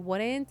 maybe he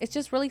wouldn't, it's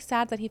just really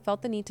sad that he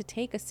felt the need to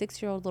take a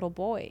 6-year-old little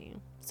boy.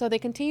 So they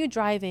continued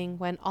driving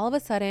when all of a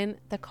sudden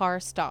the car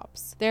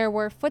stops. There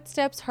were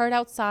footsteps heard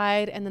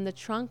outside, and then the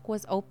trunk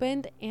was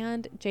opened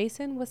and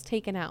Jason was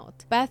taken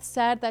out. Beth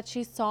said that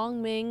she saw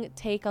Ming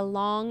take a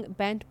long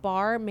bent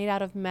bar made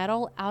out of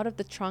metal out of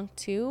the trunk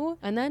too,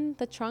 and then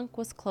the trunk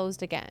was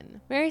closed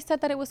again. Mary said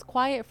that it was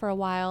quiet for a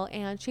while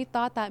and she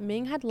thought that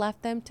Ming had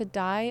left them to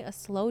die a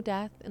slow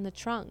death in the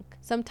trunk.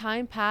 Some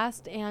time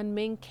passed and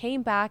Ming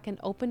came back and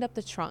opened up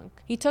the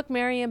trunk. He took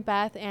Mary and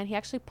Beth and he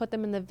actually put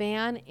them in the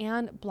van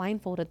and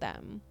blindfolded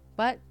them.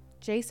 But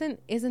Jason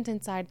isn't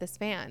inside this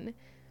van.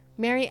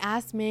 Mary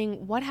asked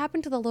Ming what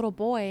happened to the little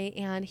boy,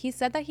 and he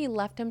said that he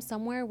left him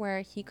somewhere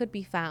where he could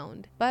be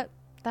found. But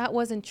that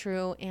wasn't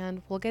true,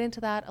 and we'll get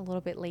into that a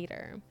little bit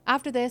later.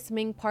 After this,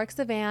 Ming parks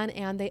the van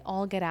and they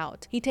all get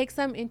out. He takes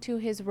them into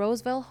his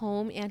Roseville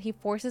home and he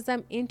forces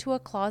them into a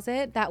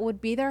closet that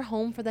would be their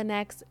home for the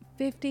next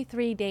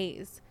 53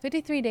 days.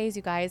 53 days,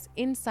 you guys,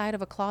 inside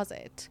of a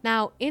closet.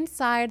 Now,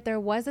 inside there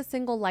was a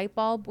single light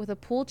bulb with a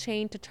pull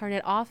chain to turn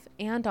it off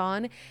and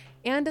on,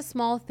 and a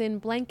small thin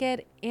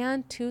blanket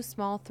and 2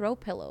 small throw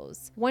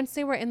pillows. Once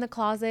they were in the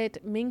closet,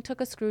 Ming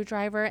took a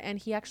screwdriver and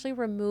he actually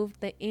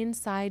removed the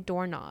inside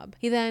doorknob.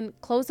 He then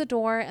closed the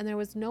door and there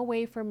was no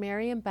way for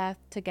Mary and Beth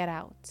to get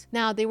out.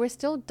 Now, they were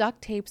still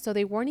duct taped, so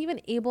they weren't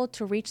even able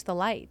to reach the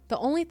light. The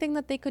only thing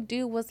that they could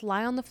do was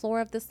lie on the floor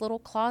of this little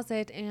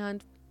closet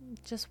and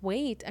just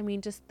wait. I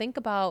mean, just think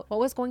about what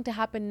was going to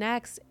happen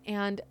next.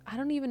 And I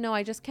don't even know.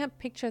 I just can't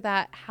picture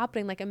that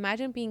happening. Like,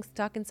 imagine being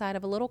stuck inside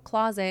of a little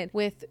closet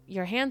with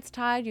your hands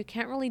tied. You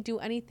can't really do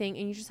anything.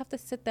 And you just have to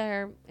sit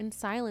there in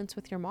silence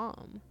with your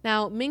mom.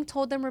 Now, Ming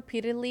told them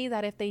repeatedly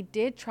that if they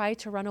did try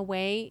to run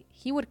away,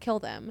 he would kill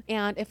them.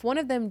 And if one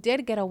of them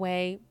did get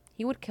away,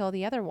 he would kill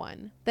the other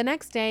one. The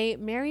next day,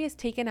 Mary is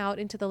taken out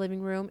into the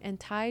living room and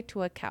tied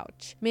to a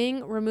couch.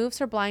 Ming removes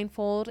her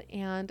blindfold,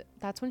 and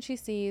that's when she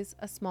sees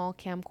a small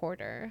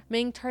camcorder.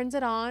 Ming turns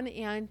it on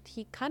and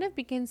he kind of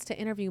begins to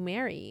interview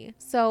Mary.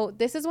 So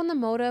this is when the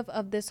motive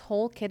of this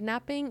whole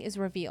kidnapping is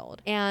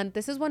revealed. And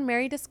this is when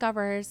Mary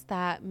discovers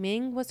that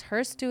Ming was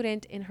her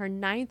student in her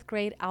 9th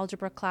grade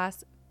algebra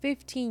class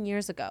 15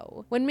 years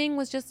ago, when Ming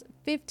was just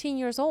 15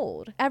 years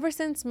old. Ever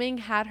since Ming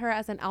had her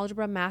as an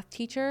algebra math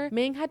teacher,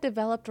 Ming had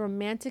developed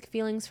romantic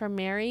feelings for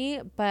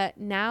Mary, but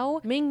now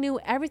Ming knew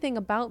everything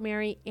about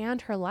Mary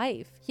and her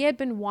life. He had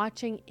been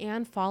watching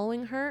and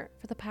following her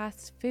for the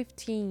past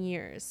 15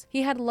 years.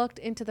 He had looked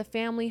into the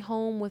family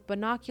home with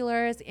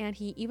binoculars, and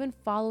he even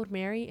followed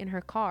Mary in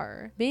her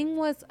car. Ming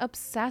was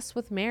obsessed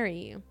with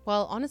Mary.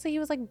 Well, honestly, he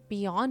was like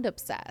beyond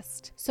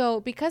obsessed.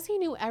 So because he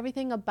knew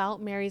everything about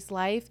Mary's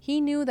life,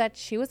 he knew that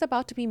she was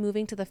about to be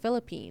moving to the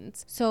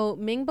Philippines. So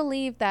Ming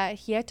believed that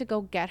he had to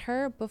go get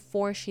her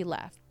before she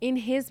left. In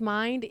his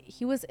mind,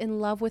 he was in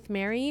love with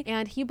Mary,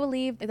 and he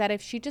believed that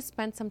if she just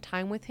spent some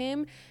time with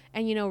him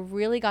and,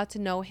 really got to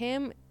know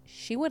him,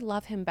 she would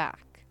love him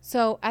back.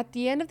 So at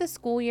the end of the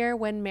school year,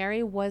 when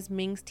Mary was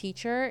Ming's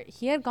teacher,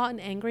 he had gotten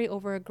angry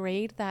over a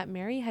grade that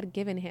Mary had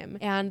given him.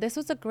 And this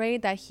was a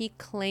grade that he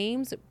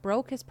claims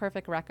broke his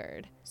perfect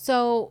record.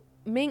 So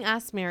Ming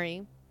asked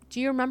Mary, "Do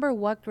you remember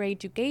what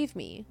grade you gave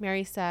me?"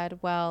 Mary said,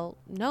 "Well,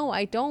 no,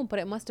 I don't, but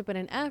it must have been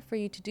an F for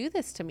you to do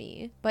this to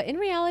me." But in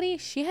reality,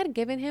 she had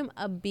given him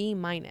a B-.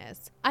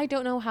 I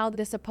don't know how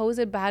this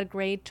supposed bad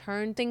grade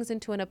turned things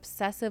into an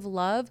obsessive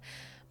love,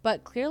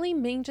 but clearly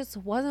Ming just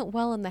wasn't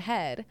well in the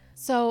head.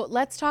 So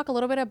let's talk a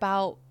little bit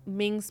about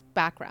Ming's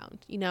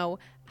background.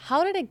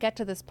 How did it get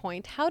to this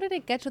point? How did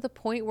it get to the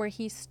point where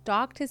he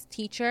stalked his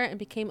teacher and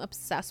became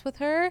obsessed with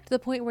her to the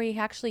point where he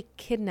actually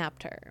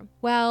kidnapped her?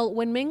 Well,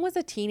 when Ming was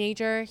a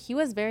teenager, he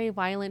was very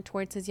violent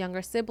towards his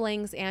younger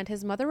siblings, and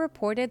his mother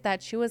reported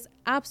that she was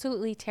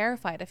absolutely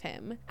terrified of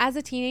him. As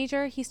a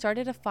teenager, he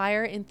started a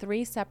fire in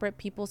 3 separate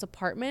people's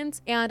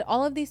apartments, and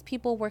all of these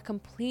people were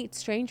complete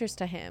strangers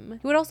to him.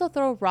 He would also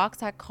throw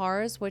rocks at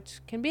cars, which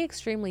can be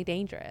extremely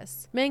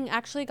dangerous. Ming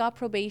actually got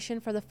probation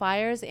for the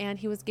fires, and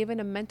he was given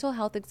a mental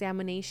health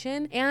examination,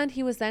 and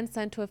he was then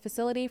sent to a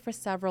facility for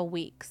several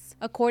weeks.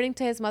 According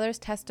to his mother's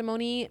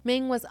testimony,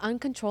 Ming was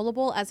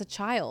uncontrollable as a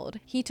child.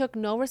 He took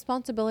no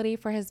responsibility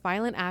for his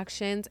violent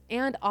actions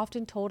and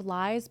often told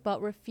lies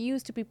but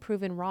refused to be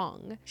proven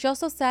wrong. She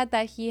also said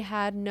that he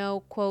had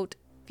no, quote,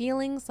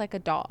 feelings like a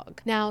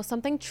dog. Now,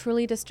 something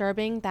truly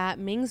disturbing that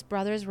Ming's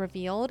brothers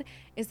revealed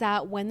is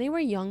that when they were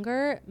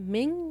younger,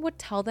 Ming would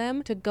tell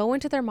them to go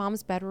into their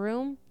mom's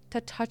bedroom to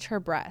touch her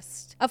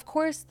breast. Of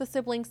course, the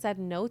siblings said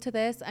no to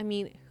this. I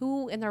mean,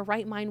 who in their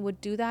right mind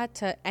would do that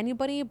to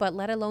anybody, but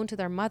let alone to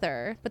their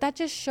mother? But that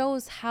just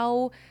shows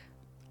how,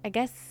 I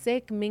guess,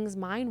 sick Ming's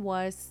mind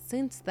was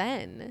since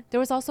then. There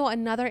was also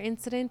another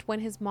incident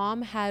when his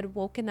mom had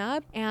woken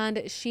up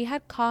and she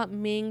had caught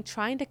Ming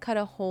trying to cut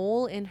a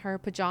hole in her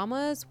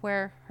pajamas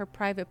where her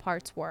private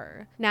parts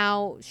were.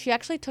 Now, she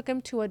actually took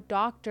him to a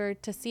doctor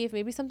to see if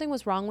maybe something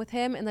was wrong with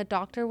him, and the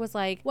doctor was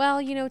like,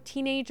 well,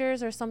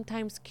 teenagers are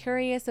sometimes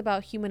curious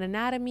about human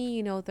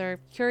anatomy, they're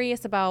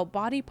curious about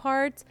body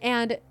parts.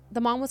 And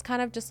the mom was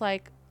kind of just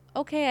like,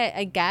 okay,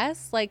 I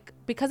guess,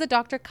 because the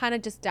doctor kind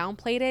of just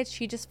downplayed it,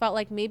 she just felt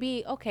like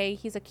maybe, okay,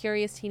 he's a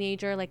curious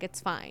teenager, it's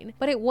fine.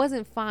 But it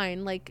wasn't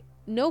fine.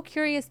 No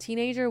curious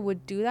teenager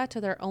would do that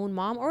to their own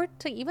mom or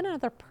to even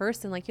another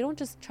person. You don't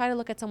just try to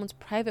look at someone's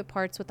private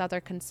parts without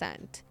their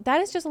consent.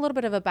 That is just a little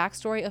bit of a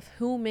backstory of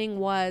who Ming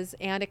was,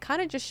 and it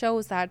kind of just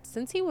shows that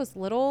since he was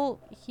little,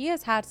 he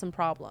has had some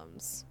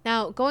problems.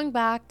 Now, going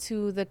back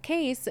to the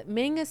case,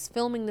 Ming is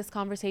filming this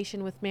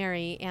conversation with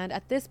Mary, and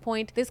at this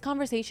point, this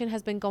conversation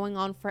has been going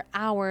on for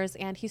hours,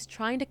 and he's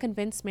trying to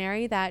convince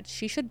Mary that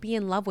she should be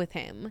in love with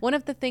him. One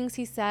of the things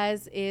he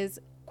says is,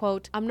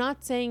 quote, "I'm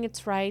not saying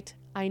it's right.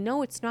 I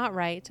know it's not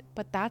right,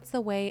 but that's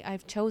the way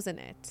I've chosen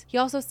it." He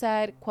also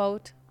said,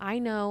 quote, I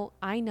know,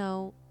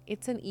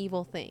 it's an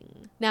evil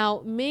thing."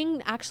 Now,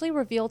 Ming actually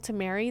revealed to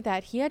Mary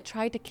that he had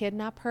tried to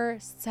kidnap her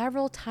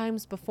several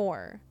times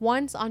before.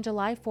 Once on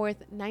July 4th,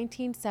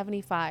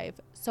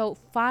 1975, so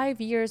 5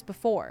 years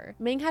before,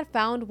 Ming had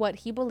found what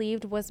he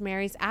believed was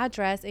Mary's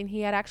address, and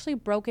he had actually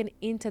broken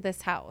into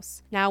this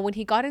house. Now, when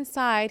he got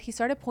inside, he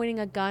started pointing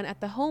a gun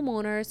at the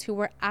homeowners, who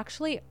were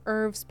actually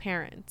Irv's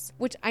parents,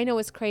 which I know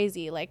is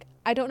crazy.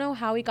 I don't know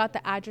how he got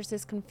the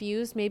addresses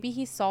confused. Maybe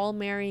he saw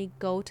Mary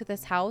go to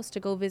this house to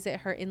go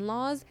visit her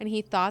in-laws and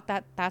he thought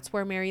that that's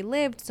where Mary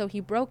lived, so he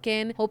broke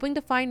in hoping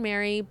to find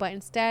Mary, but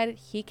instead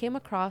he came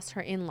across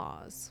her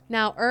in-laws.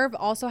 Now Irv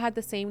also had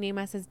the same name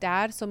as his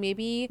dad, so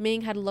maybe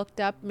Ming had looked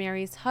up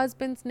Mary's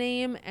husband's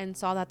name and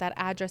saw that that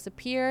address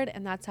appeared,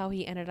 and that's how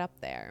he ended up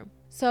there.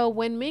 So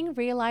when Ming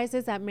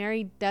realizes that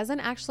Mary doesn't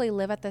actually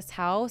live at this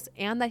house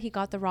and that he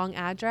got the wrong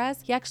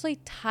address, he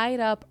actually tied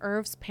up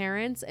Irv's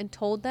parents and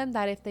told them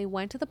that if they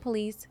went to the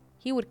police,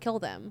 he would kill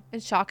them.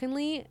 And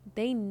shockingly,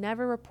 they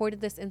never reported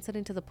this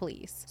incident to the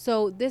police.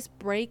 So this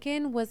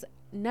break-in was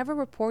never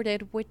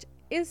reported, which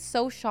is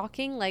so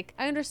shocking. Like,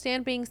 I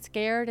understand being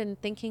scared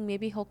and thinking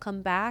maybe he'll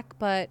come back,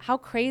 but how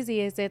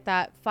crazy is it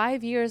that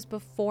 5 years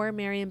before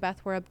Mary and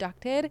Beth were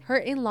abducted, her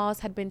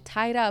in-laws had been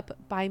tied up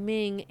by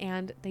Ming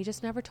and they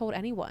just never told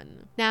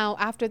anyone. Now,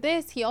 after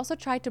this, he also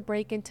tried to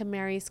break into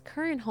Mary's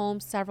current home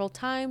several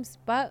times,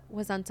 but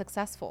was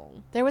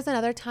unsuccessful. There was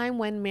another time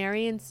when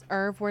Mary and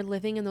Irv were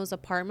living in those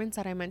apartments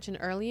that I mentioned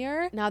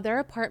earlier. Now, their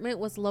apartment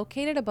was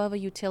located above a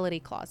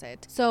utility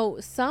closet. So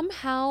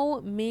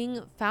somehow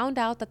Ming found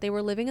out that they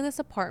were living in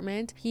this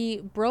apartment. He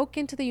broke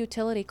into the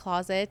utility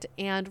closet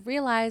and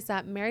realized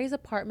that Mary's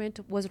apartment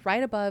was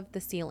right above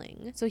the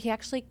ceiling. So he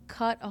actually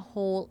cut a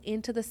hole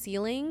into the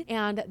ceiling,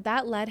 and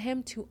that led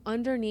him to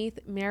underneath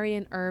Mary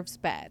and Irv's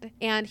bed.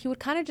 And he would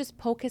kind of just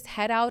poke his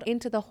head out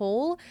into the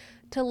hole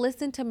to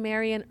listen to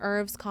Mary and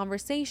Irv's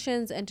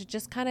conversations and to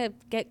just kind of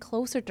get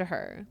closer to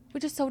her,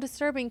 which is so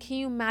disturbing. Can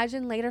you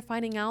imagine later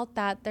finding out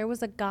that there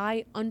was a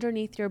guy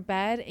underneath your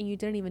bed and you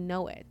didn't even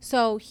know it?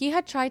 So he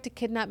had tried to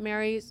kidnap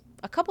Mary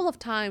a couple of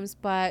times,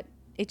 but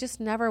it just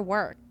never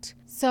worked.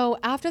 So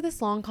after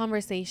this long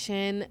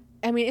conversation,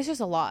 I mean, it's just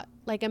a lot.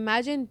 Like,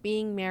 imagine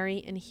being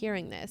Mary and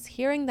hearing this,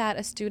 hearing that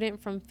a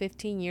student from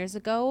 15 years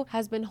ago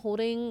has been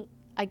holding,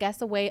 I guess,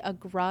 away a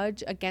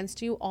grudge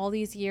against you all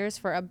these years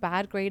for a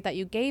bad grade that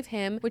you gave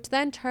him, which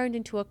then turned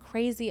into a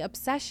crazy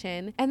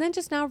obsession, and then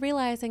just now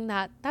realizing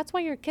that that's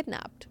why you're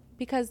kidnapped.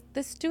 Because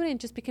this student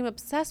just became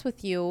obsessed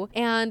with you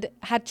and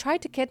had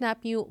tried to kidnap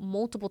you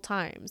multiple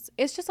times.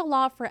 It's just a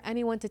lot for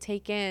anyone to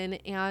take in,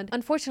 and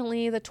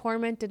unfortunately the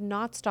torment did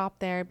not stop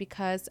there,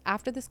 because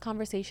after this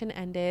conversation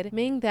ended,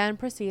 Ming then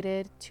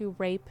proceeded to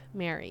rape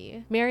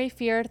Mary. Mary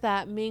feared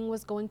that Ming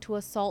was going to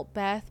assault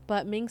Beth,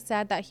 but Ming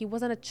said that he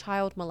wasn't a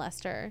child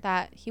molester,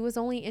 that he was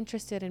only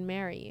interested in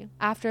Mary.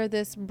 After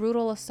this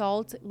brutal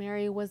assault,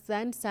 Mary was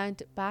then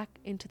sent back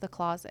into the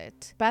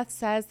closet. Beth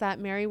says that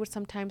Mary would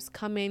sometimes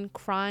come in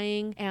crying,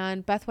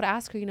 and Beth would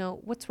ask her,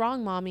 what's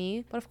wrong,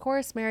 mommy? But of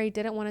course, Mary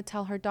didn't want to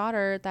tell her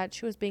daughter that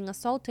she was being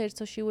assaulted,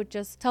 so she would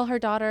just tell her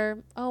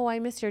daughter, oh, I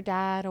miss your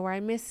dad, or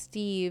I miss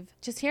Steve.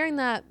 Just hearing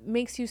that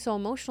makes you so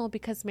emotional,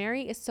 because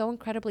Mary is so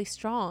incredibly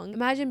strong.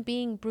 Imagine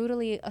being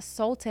brutally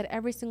assaulted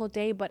every single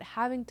day, but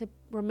having to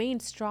remain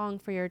strong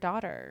for your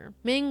daughter.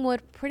 Ming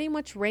would pretty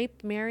much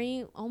rape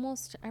Mary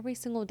almost every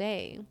single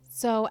day.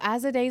 So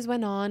as the days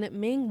went on,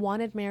 Ming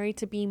wanted Mary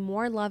to be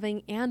more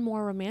loving and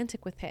more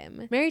romantic with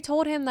him. Mary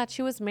told him that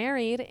she was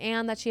married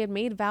and that she had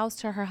made vows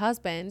to her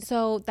husband.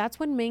 So that's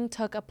when Ming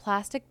took a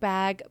plastic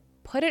bag,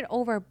 put it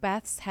over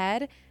Beth's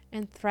head,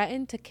 and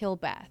threatened to kill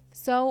Beth.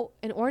 So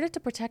in order to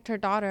protect her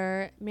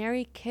daughter,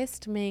 Mary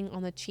kissed Ming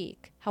on the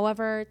cheek.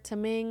 However, to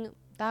Ming,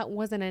 that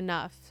wasn't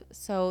enough.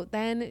 So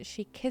then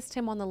she kissed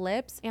him on the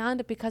lips,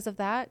 and because of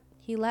that,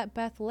 he let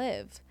Beth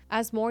live.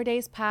 As more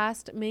days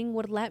passed, Ming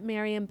would let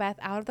Mary and Beth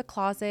out of the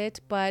closet,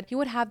 but he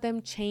would have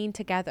them chained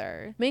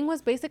together. Ming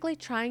was basically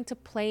trying to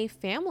play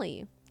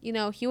family.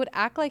 He would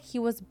act like he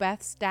was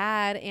Beth's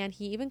dad, and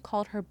he even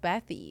called her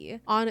Bethy.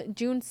 On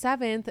June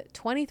 7th,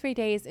 23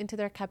 days into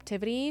their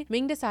captivity,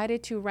 Ming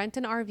decided to rent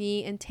an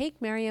RV and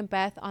take Mary and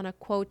Beth on a,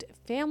 quote,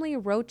 family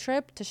road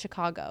trip to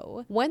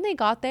Chicago. When they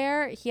got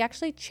there, he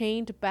actually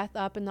chained Beth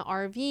up in the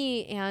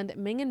RV, and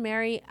Ming and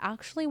Mary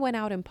actually went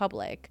out in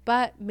public.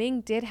 But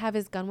Ming did have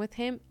his gun with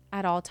him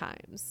at all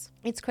times.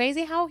 It's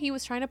crazy how he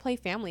was trying to play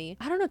family.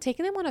 I don't know,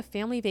 taking them on a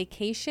family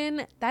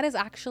vacation, that is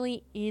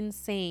actually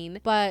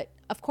insane. But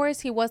of course,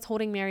 he was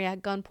holding Mary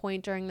at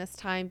gunpoint during this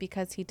time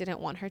because he didn't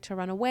want her to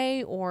run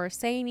away or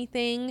say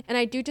anything. And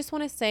I do just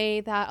want to say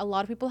that a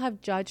lot of people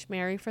have judged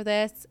Mary for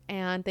this,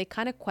 and they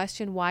kind of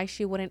question why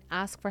she wouldn't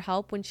ask for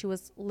help when she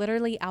was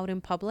literally out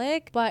in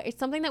public. But it's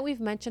something that we've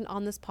mentioned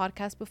on this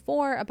podcast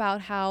before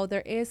about how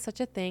there is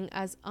such a thing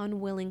as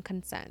unwilling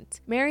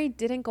consent. Mary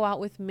didn't go out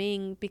with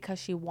Ming because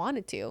she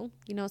wanted to.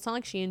 It's not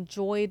like she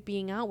enjoyed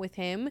being out with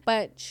him,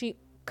 but she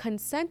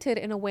consented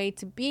in a way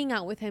to being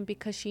out with him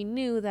because she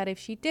knew that if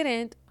she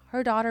didn't,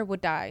 her daughter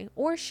would die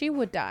or she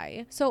would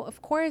die. So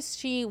of course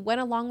she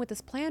went along with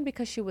this plan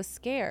because she was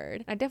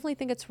scared. I definitely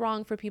think it's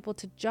wrong for people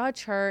to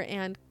judge her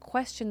and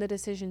question the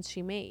decisions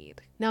she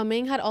made. Now,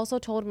 Ming had also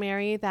told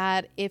Mary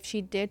that if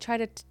she did try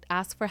to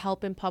ask for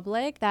help in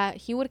public, that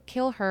he would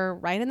kill her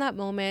right in that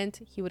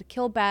moment. He would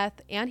kill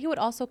Beth, and he would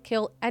also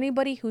kill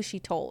anybody who she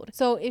told.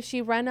 So if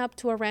she ran up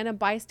to a random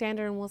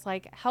bystander and was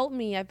like, help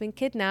me, I've been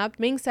kidnapped,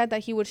 Ming said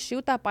that he would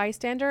shoot that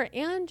bystander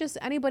and just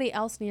anybody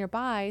else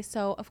nearby.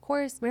 So of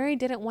course, Mary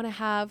didn't want want to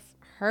have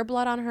her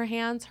blood on her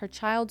hands, her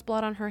child's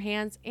blood on her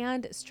hands,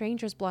 and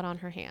strangers' blood on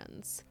her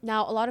hands.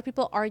 Now, a lot of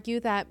people argue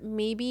that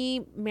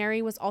maybe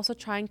Mary was also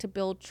trying to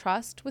build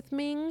trust with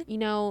Ming. You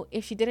know,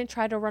 if she didn't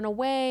try to run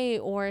away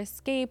or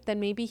escape, then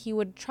maybe he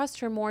would trust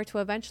her more to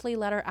eventually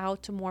let her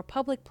out to more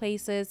public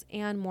places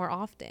and more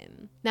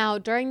often. Now,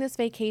 during this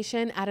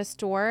vacation at a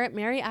store,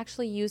 Mary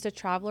actually used a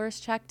traveler's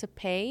check to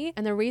pay,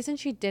 and the reason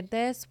she did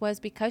this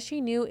was because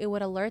she knew it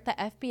would alert the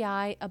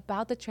FBI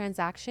about the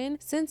transaction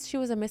since she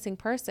was a missing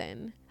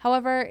person.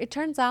 However, it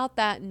turns out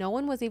that no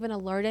one was even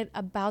alerted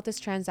about this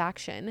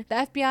transaction. The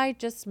FBI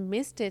just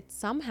missed it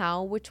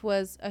somehow, which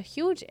was a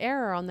huge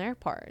error on their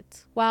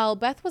part. While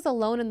Beth was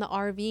alone in the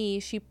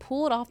RV, she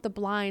pulled off the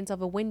blinds of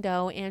a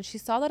window and she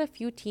saw that a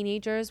few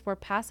teenagers were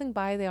passing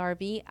by the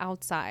RV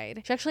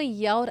outside. She actually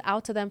yelled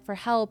out to them for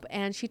help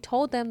and she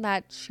told them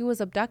that she was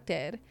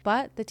abducted.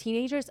 But the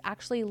teenagers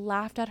actually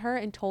laughed at her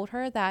and told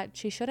her that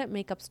she shouldn't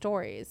make up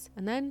stories.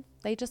 And then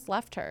they just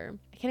left her.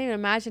 I can't even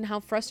imagine how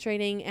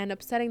frustrating and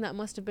upsetting that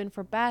must have been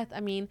for Beth. I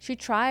mean, she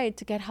tried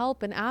to get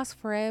help and ask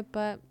for it,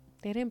 but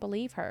they didn't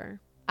believe her.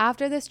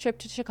 After this trip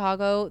to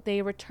Chicago,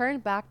 they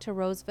returned back to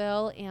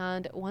Roseville,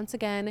 and once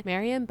again,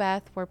 Mary and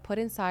Beth were put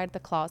inside the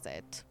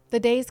closet. The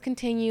days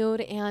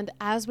continued, and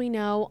as we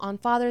know, on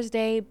Father's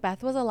Day,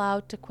 Beth was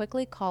allowed to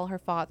quickly call her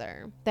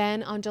father.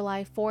 Then on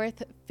July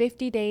 4th,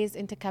 50 days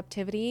into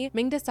captivity,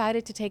 Ming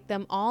decided to take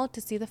them all to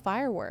see the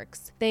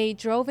fireworks. They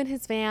drove in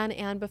his van,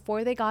 and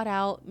before they got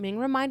out, Ming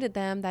reminded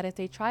them that if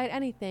they tried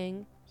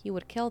anything, he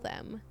would kill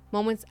them.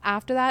 Moments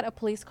after that, a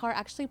police car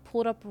actually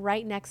pulled up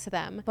right next to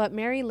them, but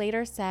Mary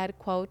later said,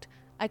 quote,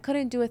 "I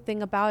couldn't do a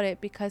thing about it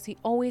because he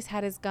always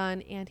had his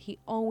gun and he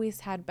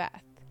always had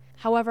Beth."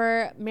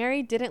 However,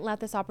 Mary didn't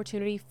let this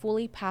opportunity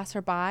fully pass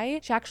her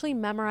by. She actually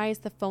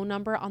memorized the phone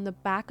number on the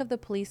back of the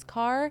police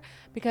car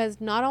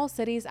because not all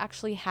cities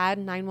actually had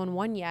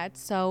 911 yet,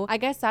 so I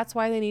guess that's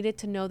why they needed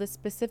to know the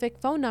specific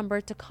phone number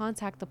to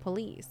contact the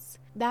police.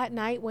 That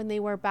night when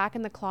they were back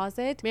in the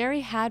closet,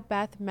 Mary had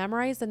Beth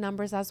memorize the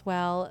numbers as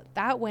well.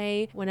 That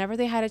way, whenever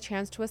they had a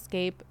chance to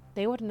escape,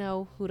 they would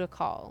know who to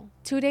call.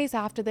 2 days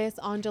after this,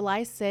 on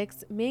July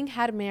 6th, Ming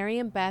had Mary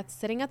and Beth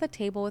sitting at the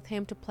table with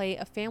him to play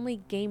a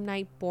family game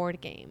night board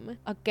game.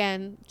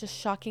 Again, just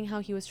shocking how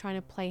he was trying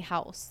to play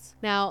house.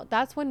 Now,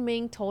 that's when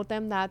Ming told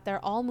them that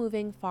they're all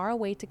moving far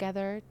away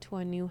together to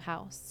a new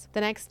house.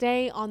 The next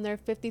day, on their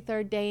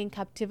 53rd day in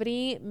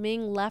captivity,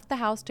 Ming left the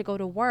house to go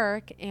to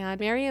work, and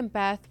Mary and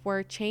Beth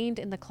were chained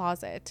in the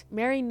closet.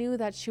 Mary knew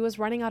that she was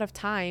running out of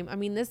time. I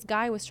mean, this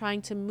guy was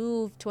trying to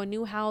move to a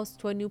new house,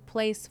 to a new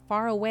place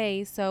far away.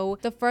 So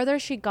the further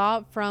she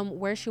got from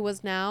where she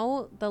was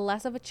now, the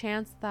less of a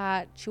chance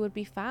that she would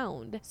be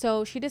found.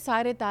 So she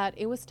decided that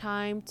it was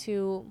time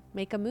to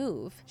make a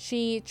move.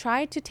 She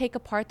tried to take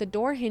apart the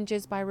door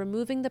hinges by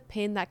removing the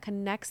pin that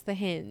connects the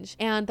hinge.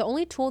 And the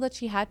only tool that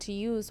she had to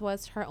use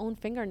was her own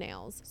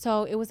fingernails.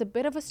 So it was a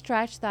bit of a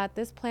stretch that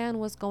this plan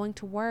was going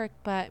to work,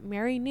 but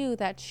Mary knew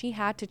that she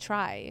had to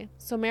try.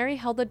 So Mary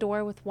held the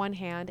door with one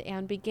hand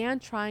and began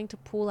trying to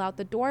pull out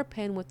the door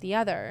pin with the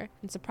other.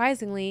 And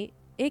surprisingly,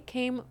 it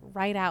came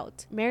right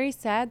out. Mary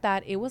said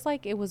that it was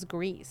like it was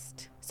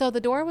greased. So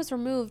the door was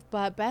removed,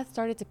 but Beth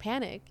started to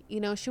panic.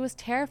 She was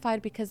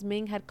terrified because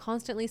Ming had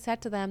constantly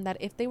said to them that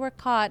if they were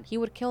caught, he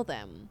would kill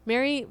them.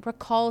 Mary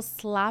recalls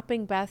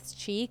slapping Beth's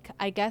cheek,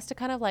 I guess to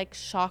kind of like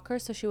shock her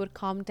so she would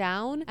calm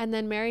down. And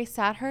then Mary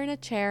sat her in a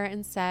chair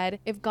and said,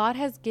 "If God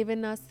has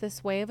given us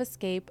this way of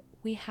escape,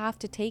 we have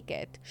to take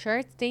it. Sure,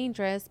 it's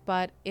dangerous,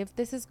 but if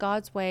this is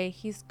God's way,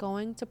 he's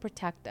going to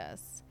protect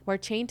us. We're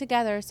chained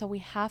together, so we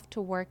have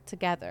to work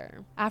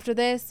together." After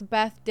this,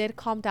 Beth did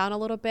calm down a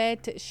little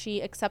bit.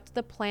 She accepted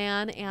the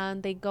plan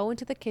and they go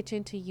into the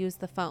kitchen to use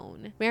the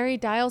phone. Mary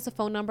dials a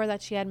phone number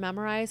that she had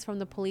memorized from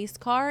the police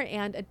car,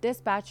 and a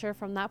dispatcher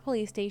from that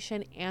police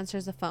station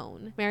answers the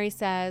phone. Mary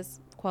says,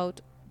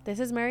 quote,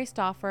 "This is Mary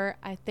Stauffer.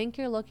 I think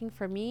you're looking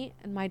for me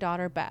and my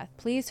daughter Beth.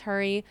 Please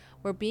hurry.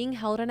 We're being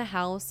held in a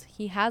house.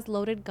 He has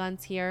loaded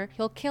guns here.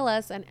 He'll kill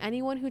us and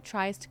anyone who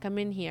tries to come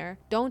in here.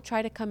 Don't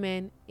try to come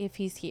in if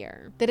he's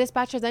here." The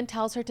dispatcher then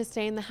tells her to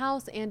stay in the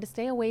house and to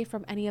stay away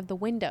from any of the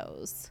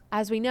windows.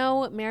 As we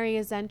know, Mary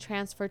is then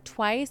transferred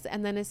twice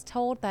and then is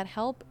told that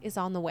help is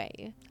on the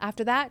way.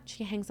 After that,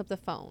 she hangs up the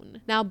phone.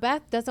 Now,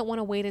 Beth doesn't want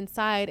to wait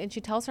inside, and she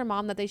tells her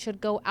mom that they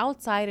should go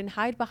outside and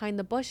hide behind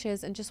the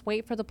bushes and just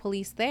wait for the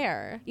police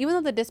there. Even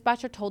though the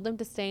dispatcher told them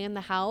to stay in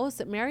the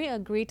house, Mary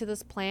agreed to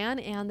this plan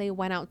and they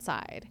went outside.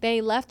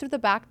 They left through the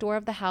back door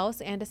of the house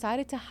and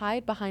decided to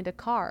hide behind a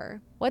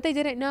car. What they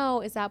didn't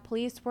know is that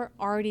police were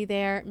already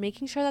there,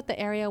 making sure that the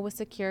area was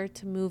secure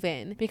to move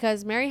in,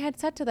 because Mary had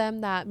said to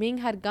them that Ming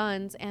had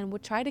guns and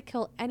would try to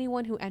kill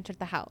anyone who entered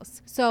the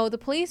house. So the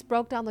police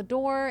broke down the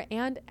door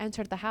and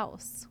entered the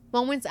house.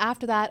 Moments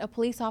after that, a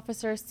police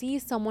officer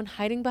sees someone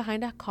hiding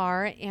behind a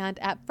car, and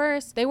at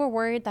first they were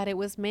worried that it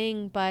was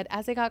Ming, but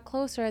as they got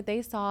closer,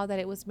 they saw that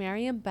it was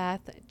Mary and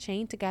Beth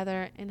chained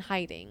together and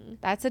hiding.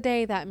 That's the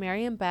day that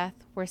Mary and Beth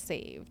were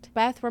saved.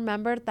 Beth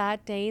remembered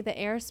that day the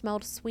air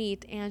smelled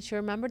sweet, and she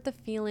remembered the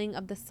feeling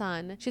of the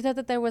sun. She said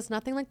that there was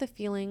nothing like the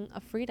feeling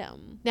of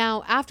freedom.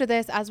 Now, after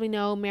this, as we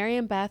know, Mary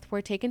and Beth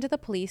were taken to the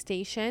police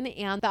station,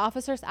 and the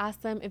officers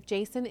asked them if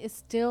Jason is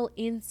still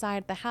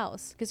inside the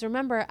house. Because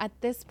remember, at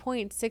this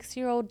point,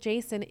 6-year-old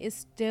Jason is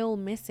still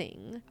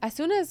missing. As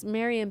soon as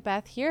Mary and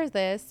Beth hear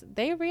this,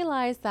 they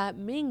realize that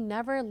Ming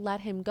never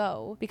let him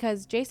go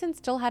because Jason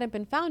still hadn't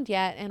been found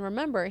yet, and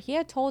remember, he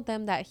had told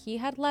them that he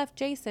had left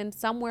Jason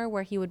somewhere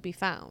where he would be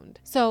found.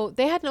 So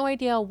they had no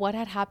idea what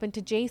had happened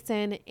to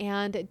Jason,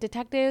 and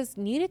detectives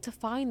needed to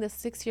find the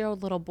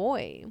 6-year-old little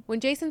boy. When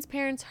Jason's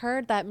parents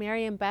heard that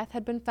Mary and Beth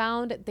had been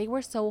found, they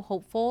were so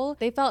hopeful.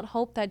 They felt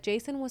hope that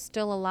Jason was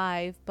still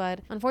alive,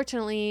 but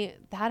unfortunately,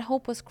 that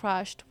hope was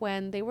crushed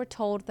when they were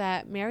told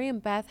that Mary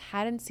and Beth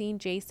hadn't seen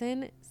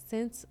Jason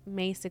since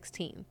May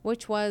 16th,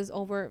 which was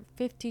over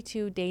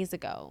 52 days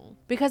ago.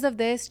 Because of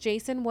this,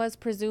 Jason was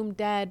presumed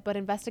dead, but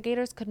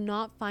investigators could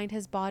not find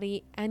his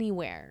body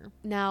anywhere.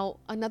 Now,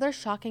 another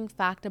shocking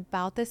fact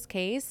about this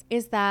case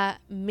is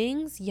that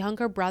Ming's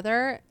younger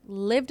brother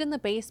lived in the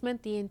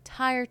basement the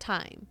entire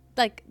time.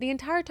 Like, the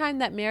entire time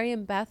that Mary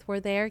and Beth were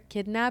there,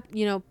 kidnapped,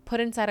 put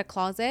inside a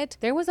closet,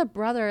 there was a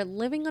brother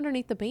living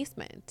underneath the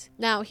basement.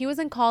 Now, he was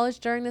in college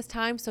during this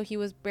time, so he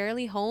was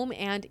barely home,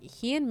 and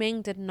he and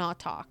Ming did not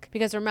talk.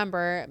 Because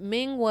remember,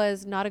 Ming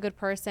was not a good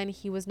person.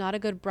 He was not a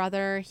good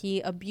brother. He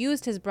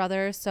abused his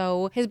brother.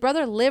 So his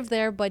brother lived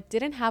there, but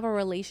didn't have a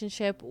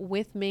relationship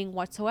with Ming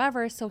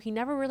whatsoever. So he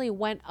never really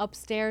went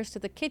upstairs to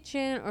the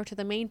kitchen or to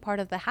the main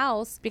part of the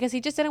house because he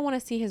just didn't want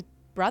to see his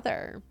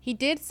brother. He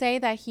did say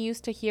that he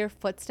used to hear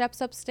footsteps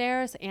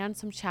upstairs and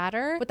some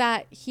chatter, but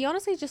that he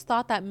honestly just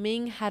thought that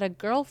Ming had a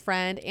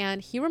girlfriend,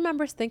 and he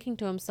remembers thinking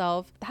to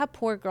himself, that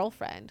poor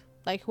girlfriend.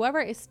 Like, whoever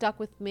is stuck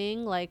with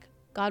Ming, like,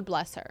 God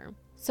bless her.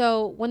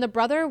 So when the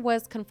brother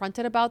was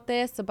confronted about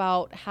this,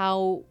 about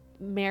how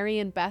Mary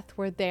and Beth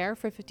were there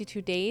for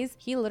 52 days,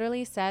 he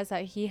literally says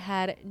that he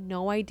had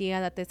no idea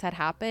that this had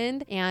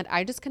happened. And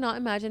I just cannot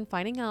imagine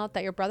finding out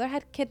that your brother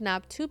had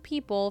kidnapped 2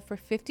 people for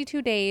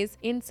 52 days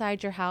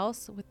inside your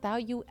house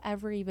without you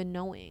ever even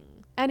knowing.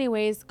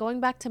 Anyways, going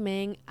back to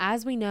Ming,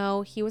 as we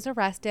know, he was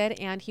arrested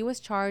and he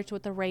was charged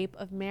with the rape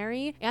of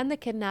Mary and the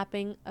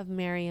kidnapping of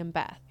Mary and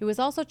Beth. He was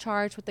also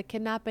charged with the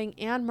kidnapping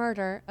and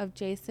murder of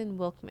Jason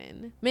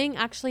Wilkman. Ming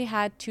actually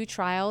had 2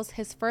 trials.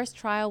 His first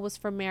trial was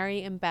for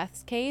Mary and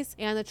Beth's case,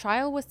 and the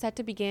trial was set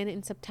to begin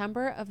in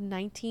September of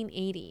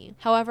 1980.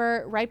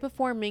 However, right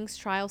before Ming's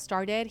trial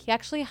started, he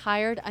actually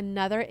hired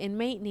another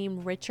inmate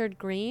named Richard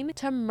Green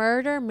to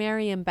murder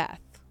Mary and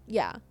Beth.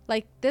 Yeah,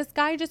 like, this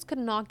guy just could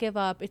not give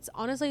up. It's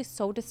honestly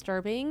so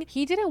disturbing.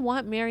 He didn't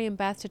want Mary and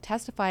Beth to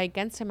testify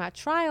against him at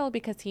trial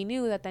because he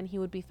knew that then he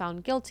would be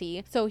found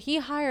guilty. So he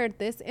hired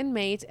this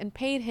inmate and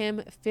paid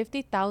him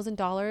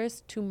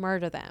 $50,000 to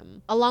murder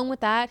them. Along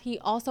with that, he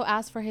also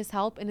asked for his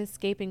help in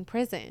escaping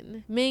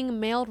prison. Ming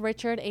mailed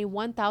Richard a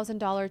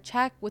 $1,000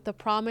 check with the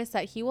promise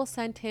that he will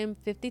send him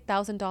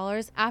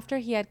 $50,000 after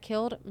he had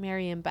killed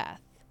Mary and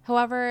Beth.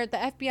 However, the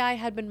FBI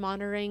had been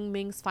monitoring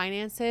Ming's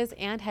finances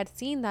and had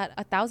seen that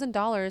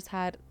 $1,000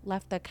 had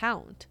left the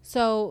account.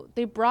 So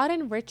they brought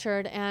in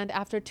Richard, and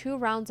after 2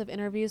 rounds of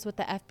interviews with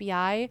the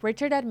FBI,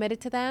 Richard admitted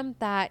to them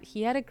that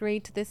he had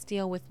agreed to this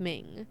deal with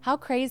Ming. How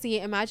crazy.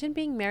 Imagine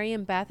being Mary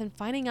and Beth and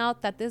finding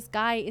out that this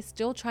guy is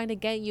still trying to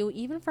get you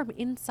even from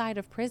inside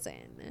of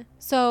prison.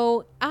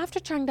 So after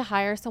trying to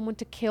hire someone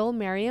to kill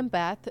Mary and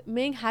Beth,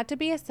 Ming had to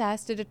be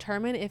assessed to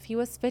determine if he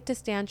was fit to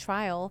stand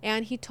trial,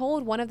 and he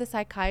told one of the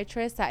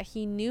psychiatrists that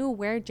he knew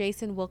where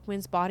Jason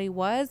Wilkman's body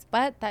was,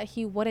 but that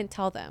he wouldn't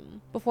tell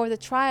them. Before the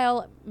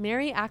trial,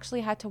 Mary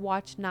actually had to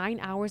watch 9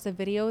 hours of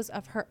videos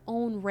of her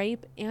own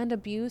rape and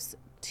abuse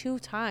 2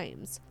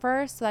 times.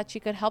 First, so that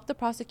she could help the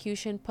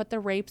prosecution put the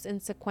rapes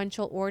in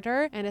sequential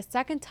order, and a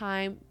second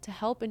time to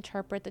help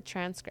interpret the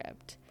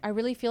transcript. I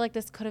really feel like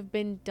this could have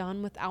been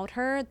done without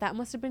her. That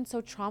must have been so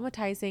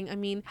traumatizing. I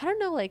mean, I don't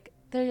know, like,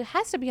 there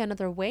has to be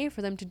another way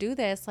for them to do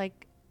this.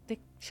 Like, they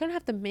shouldn't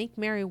have to make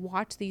Mary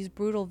watch these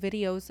brutal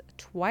videos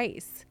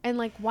twice. And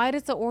like, why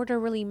does the order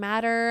really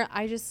matter?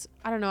 I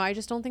don't know. I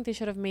just don't think they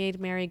should have made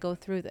Mary go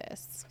through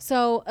this.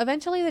 So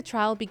eventually the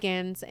trial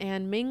begins,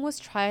 and Ming was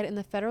tried in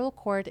the federal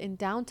court in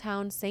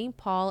downtown St.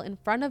 Paul in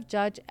front of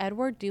Judge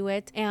Edward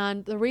Dewitt.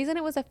 And the reason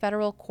it was a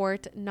federal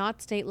court,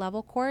 not state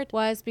level court,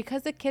 was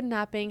because the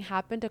kidnapping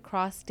happened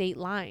across state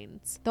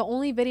lines. The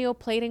only video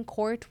played in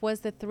court was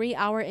the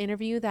 3-hour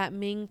interview that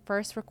Ming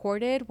first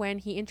recorded when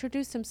he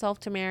introduced himself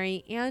to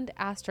Mary and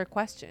asked asked her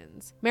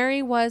questions.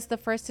 Mary was the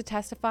first to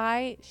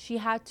testify. She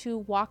had to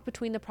walk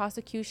between the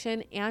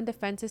prosecution and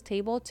defense's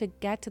table to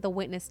get to the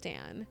witness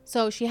stand.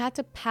 So she had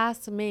to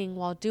pass Ming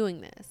while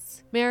doing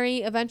this. Mary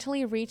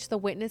eventually reached the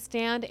witness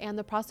stand and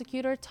the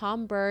prosecutor,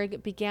 Tom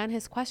Berg, began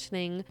his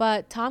questioning,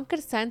 but Tom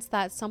could sense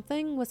that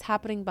something was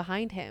happening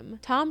behind him.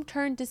 Tom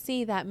turned to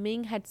see that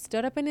Ming had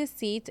stood up in his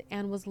seat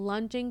and was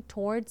lunging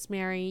towards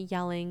Mary,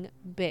 yelling,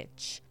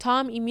 "Bitch."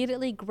 Tom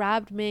immediately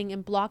grabbed Ming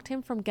and blocked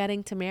him from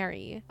getting to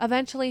Mary.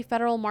 Eventually,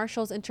 federal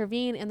marshals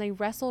intervened and they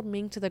wrestled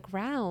Ming to the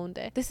ground.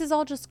 This is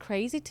all just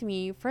crazy to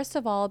me. First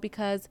of all,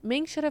 because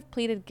Ming should have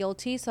pleaded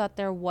guilty so that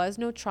there was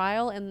no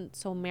trial and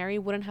so Mary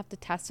wouldn't have to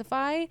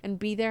testify and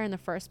be there in the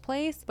first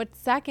place. But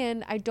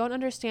second, I don't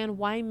understand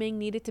why Ming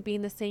needed to be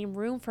in the same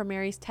room for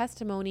Mary's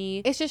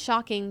testimony. It's just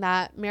shocking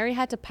that Mary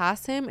had to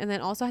pass him and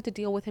then also had to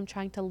deal with him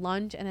trying to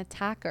lunge and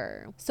attack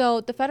her.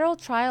 So the federal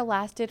trial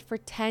lasted for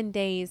 10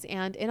 days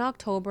and in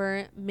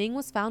October, Ming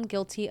was found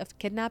guilty of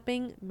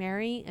kidnapping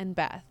Mary and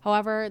Beth.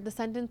 However, the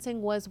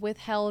sentencing was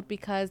withheld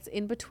because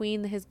in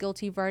between his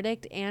guilty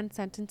verdict and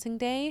sentencing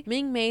day,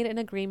 Ming made an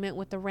agreement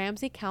with the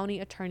Ramsey County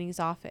Attorney's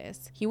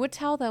Office. He would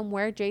tell them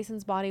where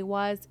Jason's body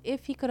was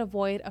if he could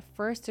avoid a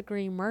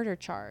first-degree murder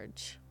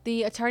charge.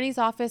 The attorney's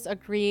office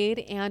agreed,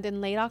 and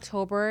in late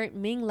October,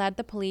 Ming led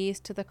the police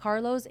to the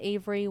Carlos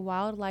Avery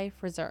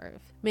Wildlife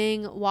Reserve.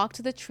 Ming walked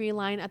to the tree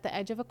line at the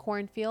edge of a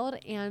cornfield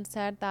and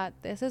said that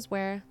this is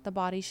where the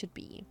body should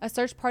be. A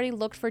search party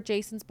looked for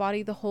Jason's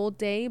body the whole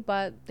day,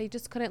 but they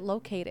just couldn't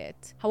locate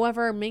it.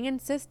 However, Ming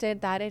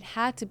insisted that it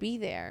had to be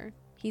there.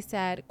 He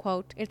said,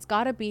 quote, "It's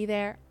gotta be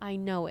there. I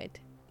know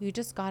it. You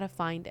just gotta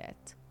find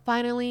it."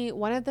 Finally,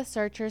 one of the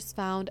searchers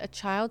found a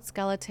child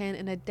skeleton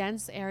in a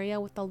dense area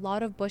with a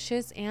lot of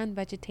bushes and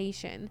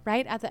vegetation,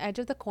 right at the edge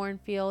of the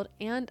cornfield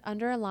and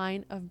under a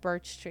line of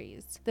birch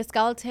trees. The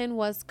skeleton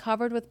was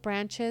covered with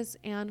branches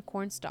and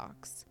corn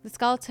stalks. The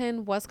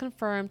skeleton was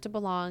confirmed to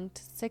belong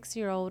to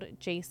 6-year-old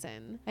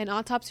Jason. An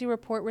autopsy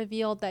report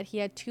revealed that he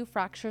had 2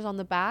 fractures on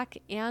the back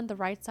and the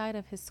right side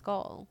of his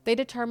skull. They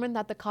determined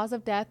that the cause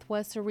of death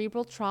was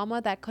cerebral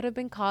trauma that could have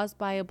been caused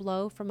by a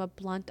blow from a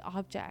blunt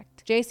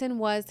object. Jason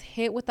was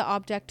hit with the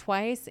object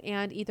twice,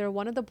 and either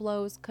one of the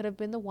blows could have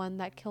been the one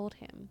that killed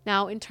him.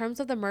 Now, in terms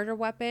of the murder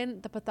weapon,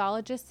 the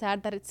pathologist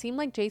said that it seemed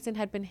like Jason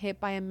had been hit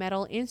by a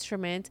metal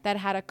instrument that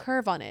had a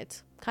curve on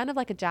it, kind of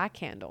like a jack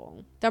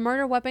handle. The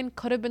murder weapon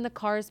could have been the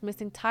car's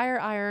missing tire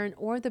iron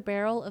or the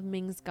barrel of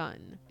Ming's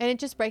gun. And it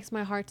just breaks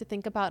my heart to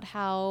think about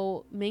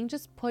how Ming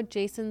just put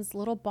Jason's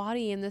little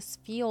body in this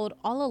field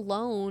all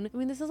alone. I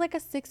mean, this is like a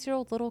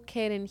 6-year-old little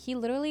kid, and he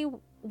literally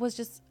was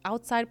just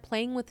outside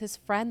playing with his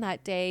friend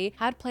that day,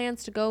 had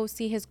plans to go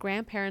see his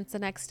grandparents the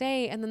next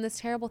day, and then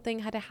this terrible thing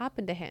had to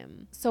happen to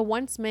him. So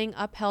once Ming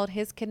upheld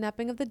his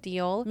kidnapping of the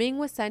deal, Ming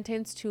was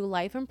sentenced to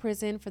life in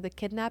prison for the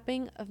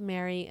kidnapping of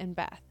Mary and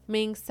Beth.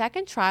 Ming's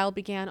second trial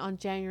began on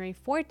January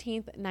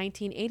 14th,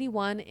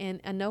 1981 in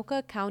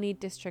Anoka County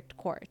District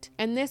Court,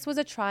 and this was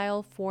a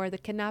trial for the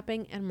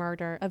kidnapping and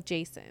murder of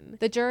Jason.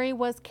 The jury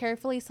was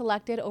carefully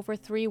selected over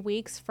 3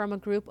 weeks from a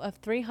group of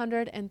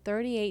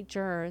 338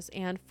 jurors,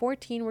 and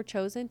 14 were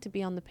chosen to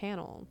be on the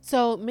panel.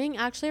 So Ming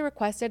actually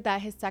requested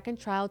that his second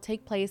trial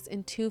take place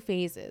in 2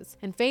 phases.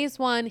 In phase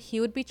 1, he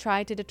would be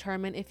tried to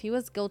determine if he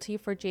was guilty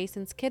for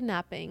Jason's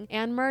kidnapping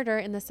and murder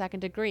in the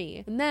second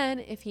degree. And then,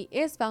 if he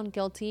is found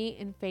guilty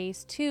in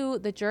phase 2,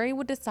 the jury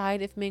would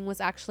decide if Ming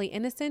was actually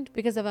innocent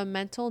because of a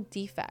mental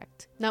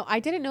defect. Now, I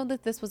didn't know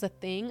that this was a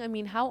thing. I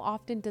mean, how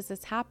often does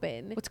this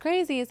happen? What's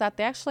crazy is that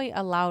they actually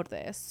allowed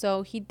this.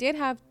 So he did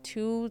have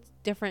 2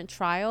 different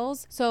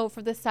trials. So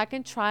for the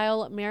second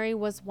trial, Mary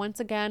was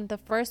once again the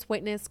first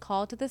witness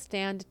called to the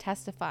stand to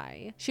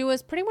testify. She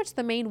was pretty much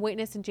the main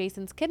witness in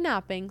Jason's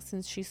kidnapping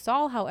since she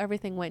saw how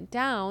everything went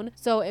down,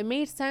 so it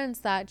made sense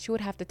that she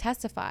would have to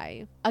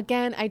testify.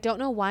 Again, I don't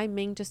know why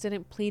Ming just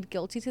didn't plead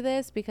guilty to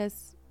this,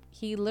 because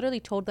he literally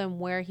told them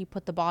where he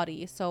put the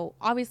body, so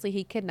obviously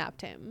he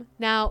kidnapped him.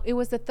 Now, it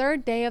was the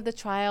 3rd day of the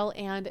trial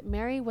and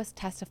Mary was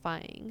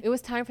testifying. It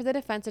was time for the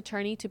defense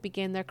attorney to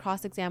begin their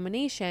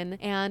cross-examination,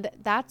 and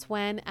that's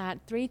when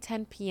at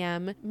 3:10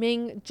 p.m.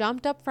 Ming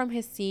jumped up from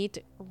his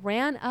seat,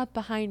 ran up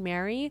behind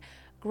Mary,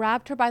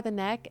 grabbed her by the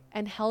neck,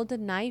 and held a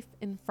knife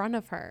in front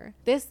of her.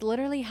 This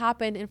literally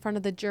happened in front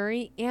of the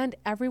jury and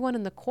everyone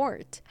in the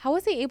court. How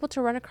was he able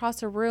to run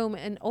across a room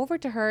and over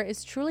to her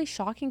is truly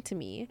shocking to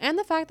me. And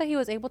the fact that he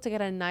was able to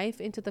get a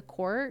knife into the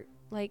court,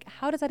 like,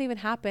 how does that even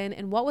happen,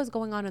 and what was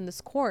going on in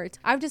this court?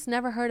 I've just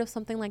never heard of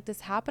something like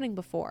this happening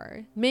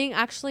before. Ming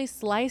actually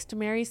sliced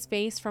Mary's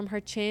face from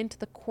her chin to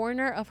the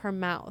corner of her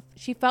mouth.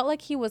 She felt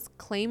like he was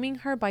claiming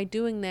her by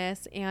doing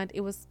this, and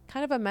it was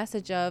kind of a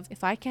message of,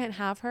 if I can't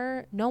have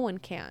her, no one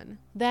can.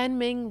 Then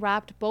Ming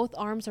wrapped both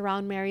arms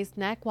around Mary's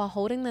neck while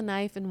holding the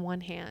knife in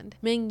one hand.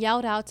 Ming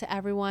yelled out to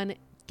everyone,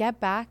 "Get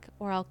back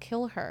or I'll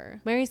kill her."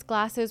 Mary's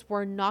glasses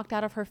were knocked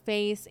out of her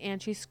face and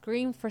she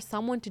screamed for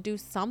someone to do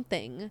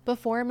something.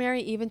 Before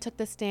Mary even took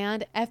the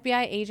stand,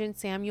 FBI agent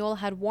Samuel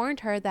had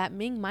warned her that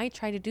Ming might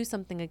try to do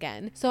something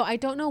again. So I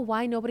don't know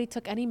why nobody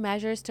took any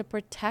measures to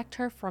protect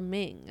her from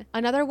Ming.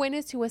 Another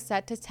witness who was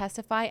set to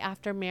testify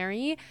after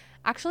Mary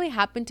actually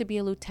happened to be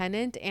a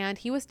lieutenant, and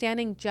he was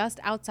standing just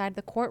outside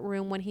the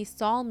courtroom when he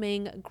saw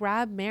Ming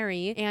grab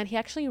Mary, and he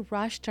actually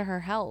rushed to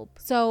her help.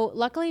 So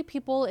luckily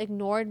people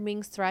ignored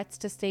Ming's threats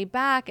to stay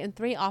back, and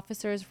 3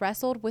 officers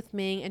wrestled with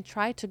Ming and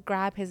tried to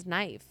grab his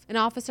knife. An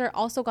officer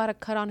also got a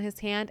cut on his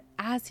hand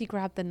as he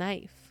grabbed the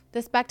knife.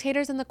 The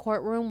spectators in the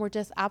courtroom were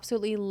just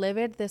absolutely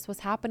livid this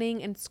was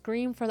happening and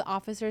screamed for the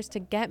officers to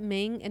get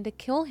Ming and to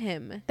kill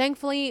him.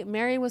 Thankfully,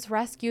 Mary was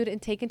rescued and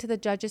taken to the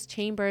judge's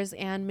chambers,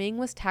 and Ming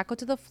was tackled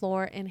to the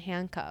floor and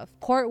handcuffed.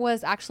 Court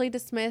was actually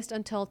dismissed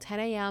until 10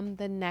 a.m.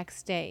 the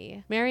next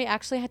day. Mary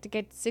actually had to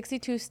get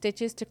 62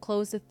 stitches to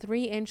close the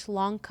 3-inch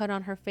long cut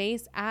on her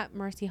face at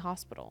Mercy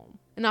Hospital.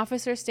 An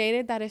officer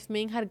stated that if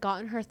Ming had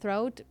gotten her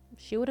throat,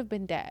 she would have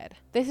been dead.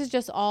 This is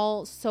just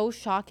all so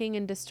shocking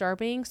and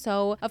disturbing.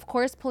 So of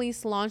course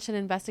police launched an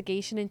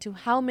investigation into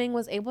how Ming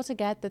was able to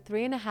get the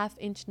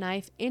 3.5-inch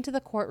knife into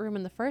the courtroom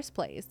in the first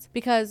place,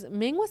 because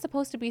Ming was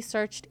supposed to be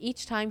searched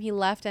each time he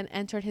left and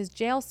entered his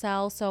jail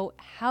cell. So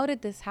how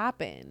did this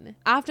happen?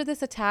 After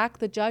this attack,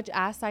 the judge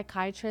asked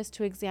psychiatrists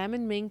to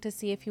examine Ming to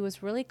see if he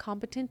was really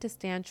competent to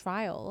stand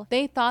trial.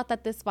 They thought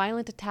that this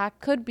violent attack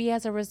could be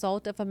as a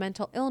result of a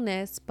mental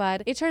illness,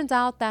 but it turns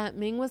out that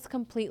Ming was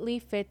completely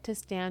fit to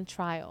stand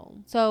trial.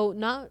 So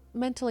not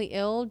mentally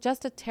ill,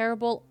 just a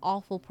terrible,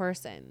 awful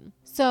person.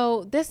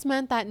 So this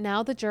meant that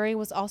now the jury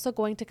was also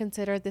going to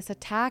consider this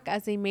attack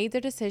as they made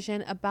their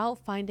decision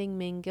about finding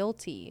Ming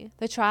guilty.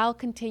 The trial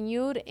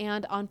continued,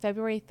 and on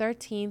February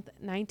 13th,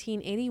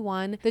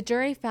 1981, the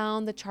jury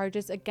found the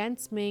charges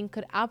against Ming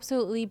could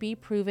absolutely be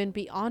proven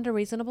beyond a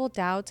reasonable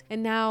doubt,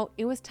 and now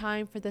it was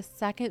time for the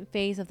second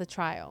phase of the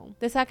trial.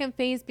 The second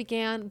phase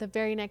began the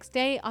very next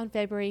day on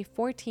February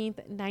 14th,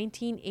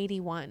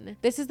 1981.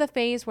 This is the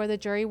phase where the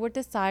jury would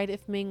decide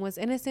if Ming was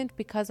innocent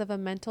because of a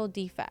mental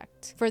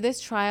defect. For this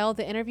trial,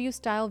 the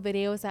interview-style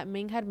videos that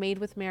Ming had made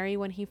with Mary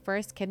when he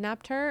first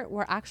kidnapped her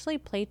were actually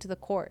played to the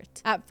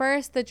court. At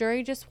first, the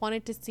jury just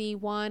wanted to see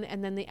one,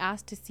 and then they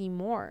asked to see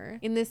more.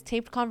 In this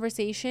taped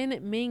conversation,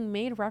 Ming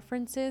made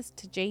references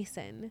to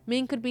Jason.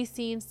 Ming could be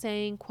seen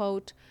saying,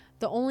 quote,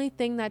 "The only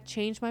thing that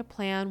changed my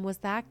plan was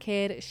that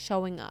kid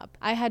showing up.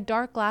 I had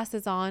dark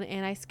glasses on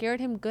and I scared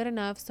him good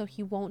enough so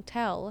he won't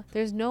tell.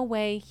 There's no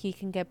way he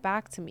can get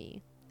back to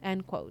me."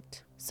 End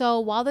quote.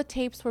 So while the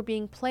tapes were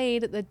being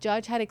played, the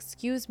judge had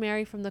excused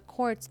Mary from the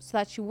courts so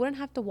that she wouldn't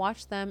have to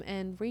watch them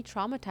and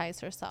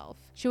re-traumatize herself.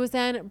 She was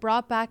then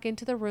brought back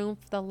into the room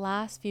for the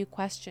last few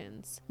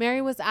questions.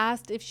 Mary was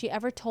asked if she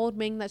ever told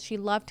Ming that she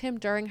loved him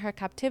during her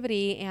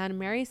captivity, and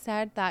Mary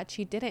said that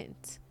she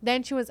didn't.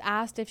 Then she was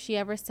asked if she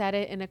ever said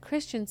it in a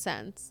Christian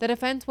sense. The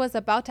defense was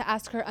about to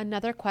ask her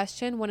another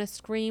question when a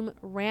scream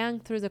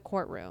rang through the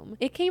courtroom.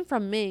 It came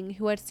from Ming,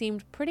 who had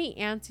seemed pretty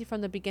antsy from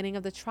the beginning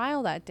of the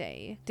trial that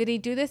day. Did he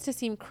do this to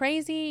seem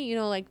crazy,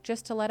 like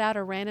just to let out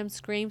a random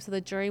scream so the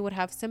jury would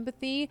have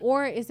sympathy?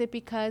 Or is it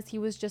because he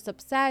was just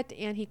upset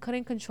and he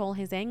couldn't control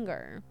his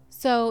anger?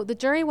 So the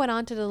jury went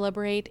on to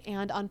deliberate,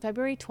 and on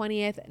February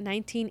 20th,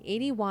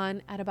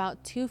 1981, at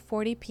about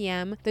 2:40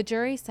 p.m., the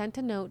jury sent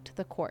a note to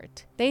the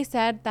court. They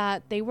said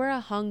that they were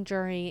a hung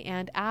jury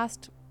and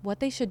asked what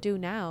they should do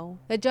now.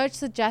 The judge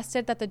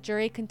suggested that the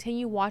jury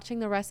continue watching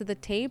the rest of the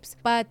tapes,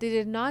 but they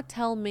did not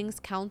tell Ming's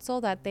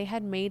counsel that they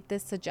had made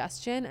this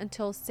suggestion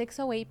until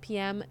 6:08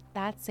 p.m.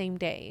 that same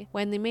day,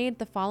 when they made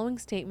the following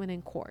statement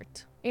in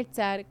court. It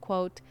said,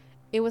 quote,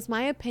 "It was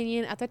my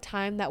opinion at the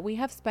time that we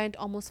have spent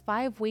almost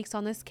 5 weeks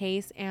on this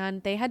case,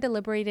 and they had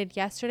deliberated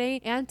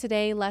yesterday and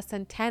today less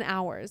than 10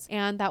 hours,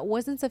 and that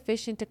wasn't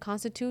sufficient to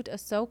constitute a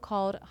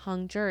so-called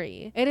hung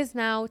jury. It is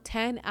now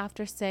 10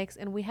 after 6,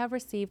 and we have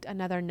received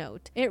another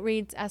note. It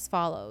reads as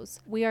follows: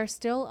 We are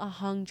still a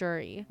hung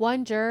jury.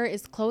 One juror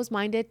is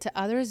closed-minded to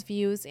others'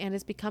 views and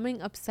is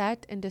becoming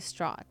upset and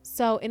distraught.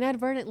 So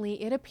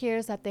inadvertently, it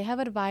appears that they have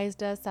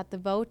advised us that the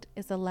vote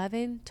is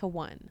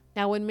 11-1.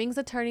 Now, when Ming's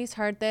attorneys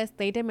heard this,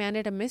 they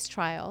demanded a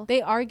mistrial.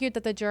 They argued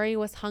that the jury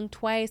was hung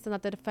twice and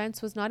that the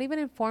defense was not even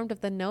informed of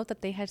the note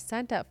that they had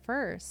sent at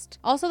first.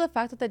 Also, the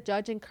fact that the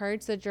judge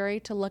encouraged the jury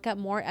to look at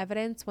more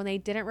evidence when they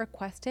didn't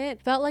request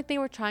it felt like they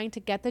were trying to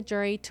get the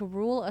jury to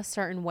rule a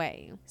certain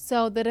way.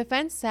 So the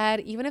defense said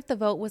even if the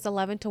vote was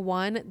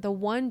 11-1, the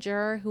one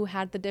juror who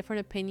had the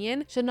different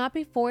opinion should not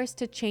be forced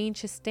to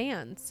change his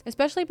stance,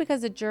 especially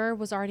because the juror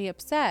was already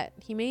upset.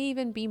 He may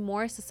even be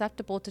more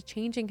susceptible to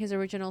changing his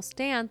original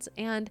stance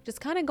and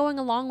just kind of going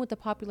along with the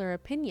popular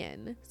opinion.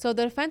 in. So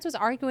the defense was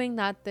arguing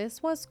that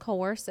this was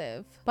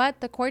coercive,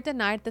 but the court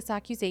denied this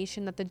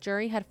accusation that the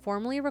jury had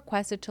formally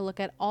requested to look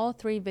at all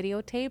 3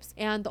 videotapes,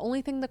 and the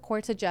only thing the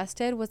court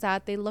suggested was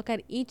that they look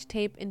at each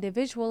tape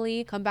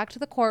individually, come back to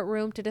the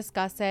courtroom to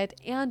discuss it,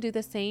 and do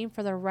the same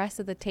for the rest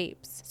of the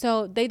tapes.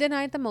 So they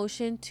denied the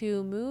motion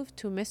to move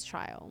to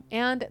mistrial.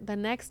 And the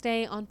next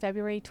day, on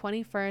February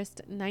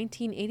 21st,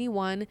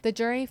 1981, the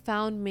jury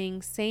found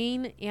Ming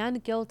sane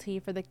and guilty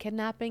for the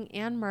kidnapping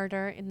and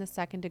murder in the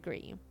 2nd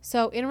degree.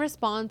 So in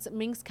response,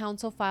 Ming's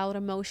counsel filed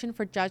a motion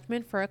for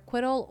judgment for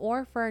acquittal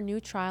or for a new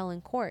trial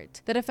in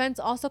court. The defense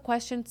also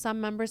questioned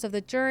some members of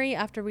the jury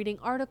after reading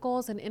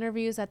articles and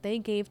interviews that they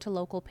gave to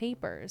local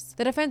papers.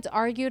 The defense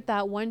argued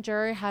that one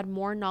juror had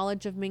more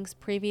knowledge of Ming's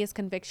previous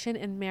conviction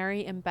in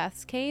Mary and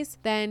Beth's case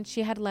than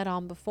she had let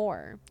on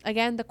before.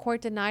 Again, the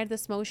court denied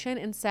this motion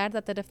and said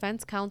that the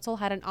defense counsel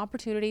had an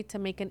opportunity to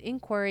make an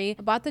inquiry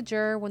about the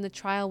juror when the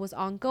trial was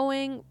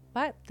ongoing,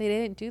 but they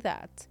didn't do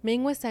that.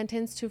 Ming was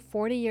sentenced to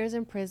 40 years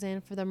in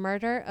prison for the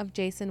murder of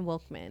Jason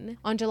Wilkman.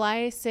 On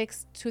July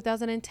 6,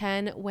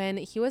 2010, when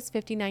he was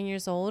 59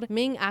 years old,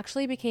 Ming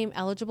actually became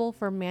eligible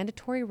for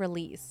mandatory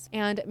release.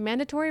 And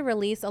mandatory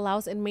release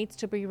allows inmates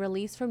to be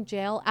released from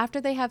jail after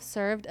they have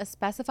served a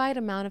specified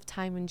amount of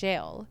time in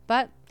jail.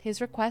 But his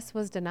request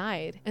was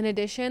denied. In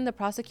addition, the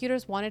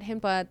prosecutors wanted him,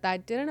 but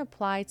that didn't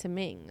apply to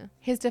Ming.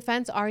 His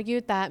defense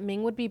argued that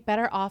Ming would be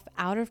better off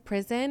out of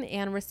prison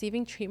and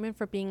receiving treatment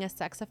for being a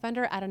sex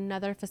offender at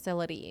another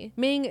facility.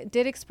 Ming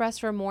did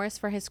express remorse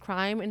for his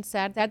crime and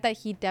said that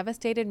he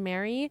devastated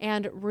Mary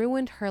and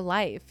ruined her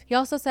life. He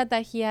also said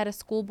that he had a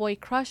schoolboy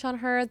crush on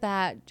her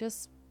that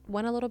just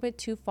went a little bit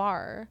too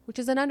far, which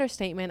is an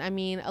understatement. I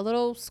mean, a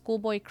little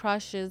schoolboy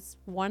crush is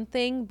one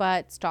thing,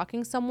 but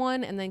stalking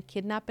someone and then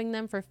kidnapping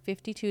them for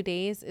 52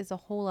 days is a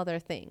whole other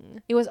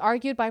thing. It was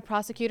argued by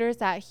prosecutors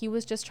that he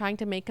was just trying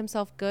to make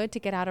himself good to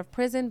get out of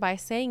prison by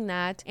saying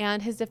that,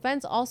 and his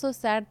defense also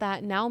said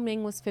that now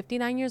Ming was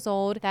 59 years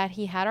old, that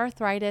he had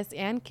arthritis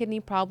and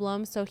kidney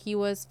problems, so he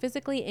was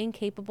physically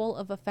incapable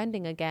of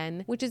offending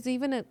again, which is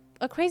even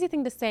a crazy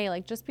thing to say.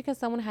 Like, just because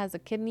someone has a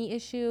kidney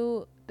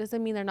issue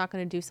doesn't mean they're not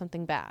going to do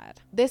something bad.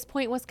 This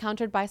point was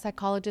countered by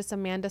psychologist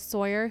Amanda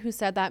Sawyer, who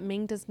said that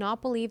Ming does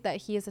not believe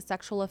that he is a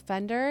sexual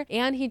offender,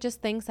 and he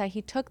just thinks that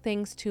he took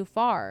things too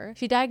far.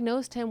 She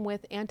diagnosed him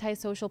with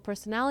antisocial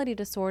personality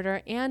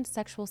disorder and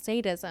sexual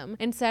sadism,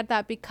 and said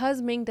that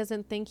because Ming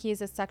doesn't think he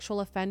is a sexual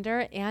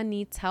offender and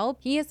needs help,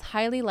 he is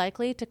highly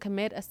likely to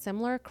commit a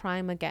similar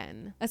crime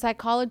again. A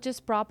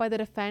psychologist brought by the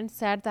defense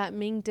said that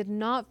Ming did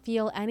not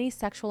feel any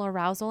sexual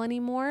arousal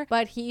anymore,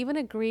 but he even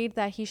agreed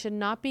that he should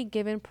not be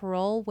given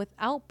parole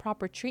without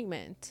proper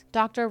treatment.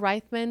 Dr.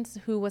 Reithmans,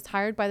 who was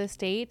hired by the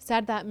state,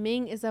 said that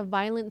Ming is a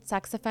violent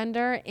sex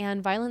offender,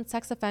 and violent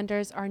sex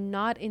offenders are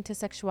not into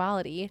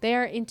sexuality. They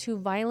are into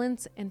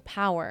violence and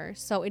power,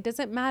 so it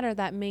doesn't matter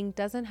that Ming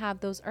doesn't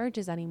have those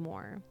urges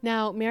anymore.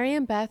 Now, Mary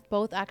and Beth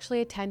both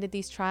actually attended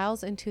these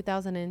trials in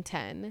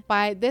 2010.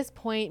 By this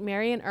point,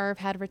 Mary and Irv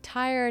had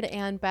retired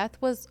and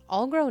Beth was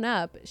all grown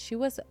up. She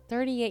was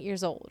 38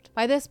 years old.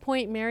 By this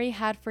point, Mary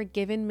had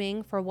forgiven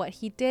Ming for what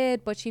he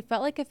did, but she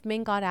felt like if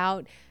Ming got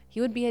out, he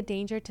would be a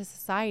danger to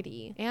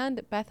society,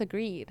 and Beth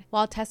agreed.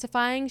 While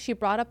testifying, she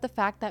brought up the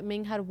fact that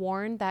Ming had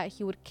warned that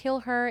he would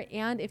kill her,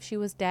 and if she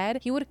was dead,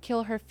 he would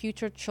kill her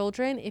future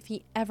children if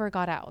he ever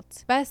got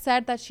out. Beth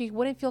said that she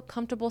wouldn't feel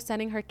comfortable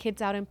sending her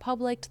kids out in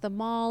public to the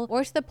mall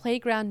or to the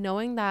playground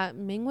knowing that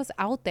Ming was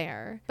out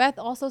there. Beth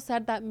also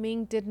said that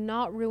Ming did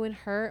not ruin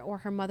her or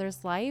her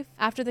mother's life.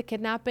 After the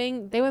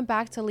kidnapping, they went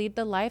back to lead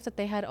the life that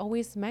they had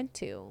always meant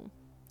to,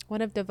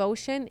 one of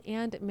devotion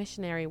and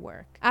missionary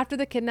work. After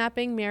the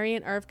kidnapping, Mary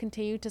and Irv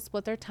continued to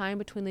split their time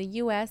between the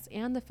US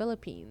and the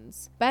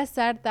Philippines. Beth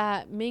said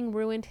that Ming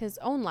ruined his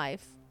own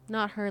life,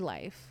 not her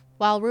life.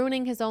 While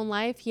ruining his own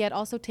life, he had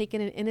also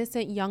taken an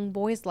innocent young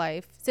boy's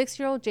life.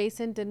 6-year-old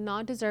Jason did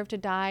not deserve to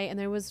die, and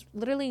there was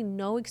literally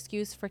no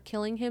excuse for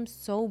killing him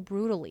so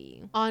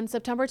brutally. On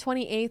September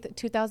 28,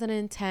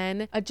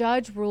 2010, a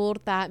judge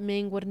ruled that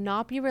Ming would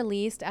not be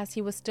released as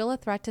he was still a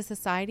threat to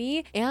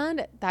society,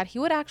 and that he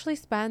would actually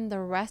spend the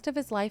rest of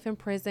his life in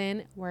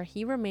prison, where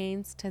he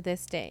remains to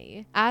this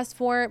day. As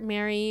for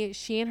Mary,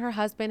 she and her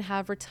husband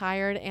have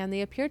retired, and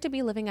they appear to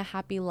be living a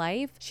happy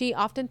life. She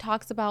often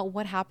talks about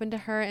what happened to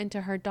her and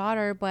to her daughter,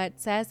 but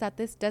says that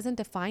this doesn't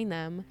define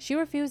them. She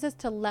refuses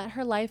to let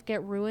her life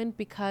get ruined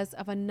because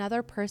of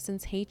another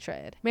person's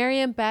hatred. Mary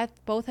and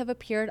Beth both have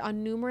appeared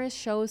on numerous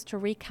shows to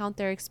recount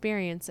their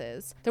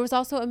experiences. There was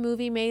also a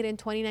movie made in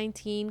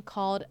 2019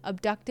 called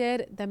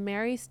Abducted, the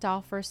Mary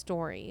Stauffer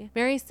story.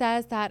 Mary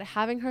says that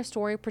having her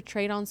story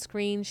portrayed on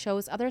screen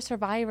shows other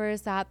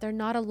survivors that they're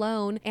not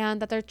alone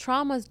and that their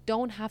traumas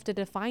don't have to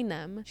define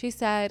them. She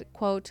said,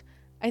 quote,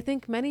 "I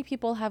think many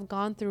people have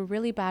gone through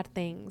really bad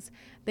things.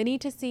 They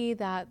need to see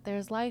that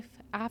there's life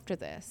after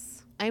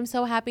this." I'm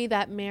so happy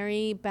that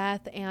Mary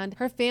Beth and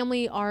her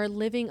family are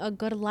living a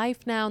good life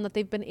now and that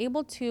they've been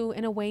able to,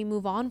 in a way,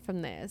 move on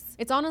from this.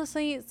 It's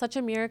honestly such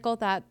a miracle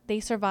that they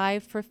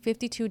survived for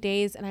 52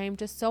 days, and I am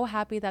just so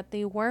happy that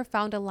they were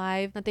found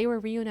alive, that they were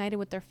reunited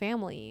with their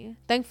family.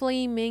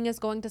 Thankfully, Ming is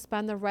going to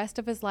spend the rest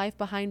of his life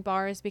behind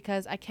bars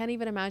because I can't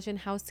even imagine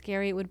how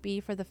scary it would be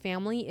for the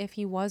family if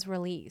he was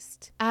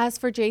released. As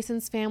for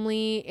Jason's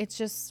family, it's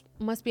just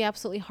must be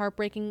absolutely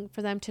heartbreaking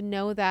for them to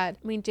know that,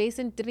 I mean,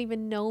 Jason didn't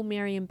even know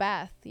Mary and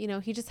Beth. You know,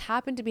 he just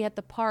happened to be at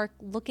the park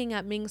looking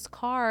at Ming's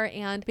car,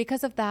 and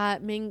because of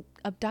that, Ming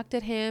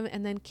abducted him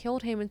and then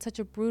killed him in such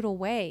a brutal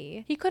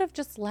way. He could have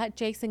just let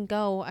Jason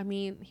go. I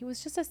mean, he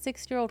was just a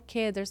 6-year-old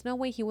kid. There's no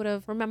way he would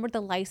have remembered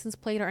the license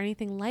plate or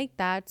anything like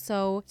that.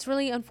 So it's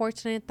really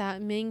unfortunate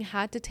that Ming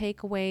had to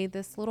take away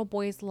this little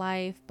boy's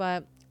life,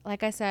 but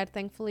like I said,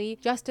 thankfully,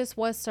 justice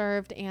was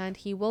served and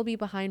he will be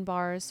behind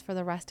bars for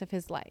the rest of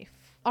his life.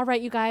 All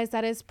right, you guys,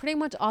 that is pretty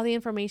much all the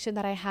information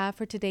that I have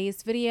for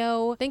today's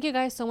video. Thank you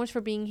guys so much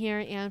for being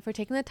here and for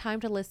taking the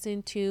time to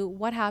listen to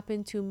what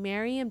happened to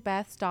Mary and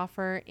Beth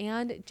Stauffer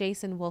and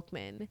Jason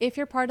Wilkman. If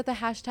you're part of the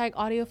hashtag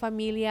Audio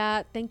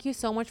Familia, thank you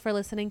so much for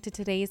listening to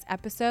today's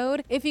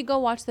episode. If you go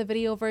watch the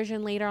video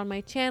version later on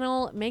my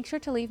channel, make sure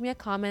to leave me a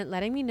comment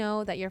letting me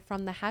know that you're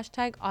from the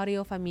hashtag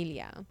Audio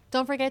Familia.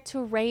 Don't forget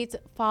to rate,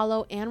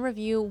 follow, and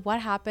review What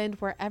Happened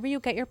wherever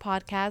you get your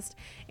podcast,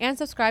 and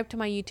subscribe to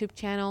my YouTube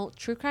channel,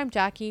 True Crime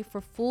Jackie,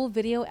 for full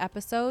video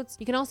episodes.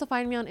 You can also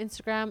find me on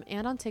Instagram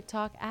and on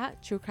TikTok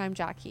at True Crime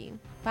Jackie.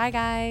 Bye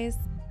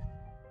guys.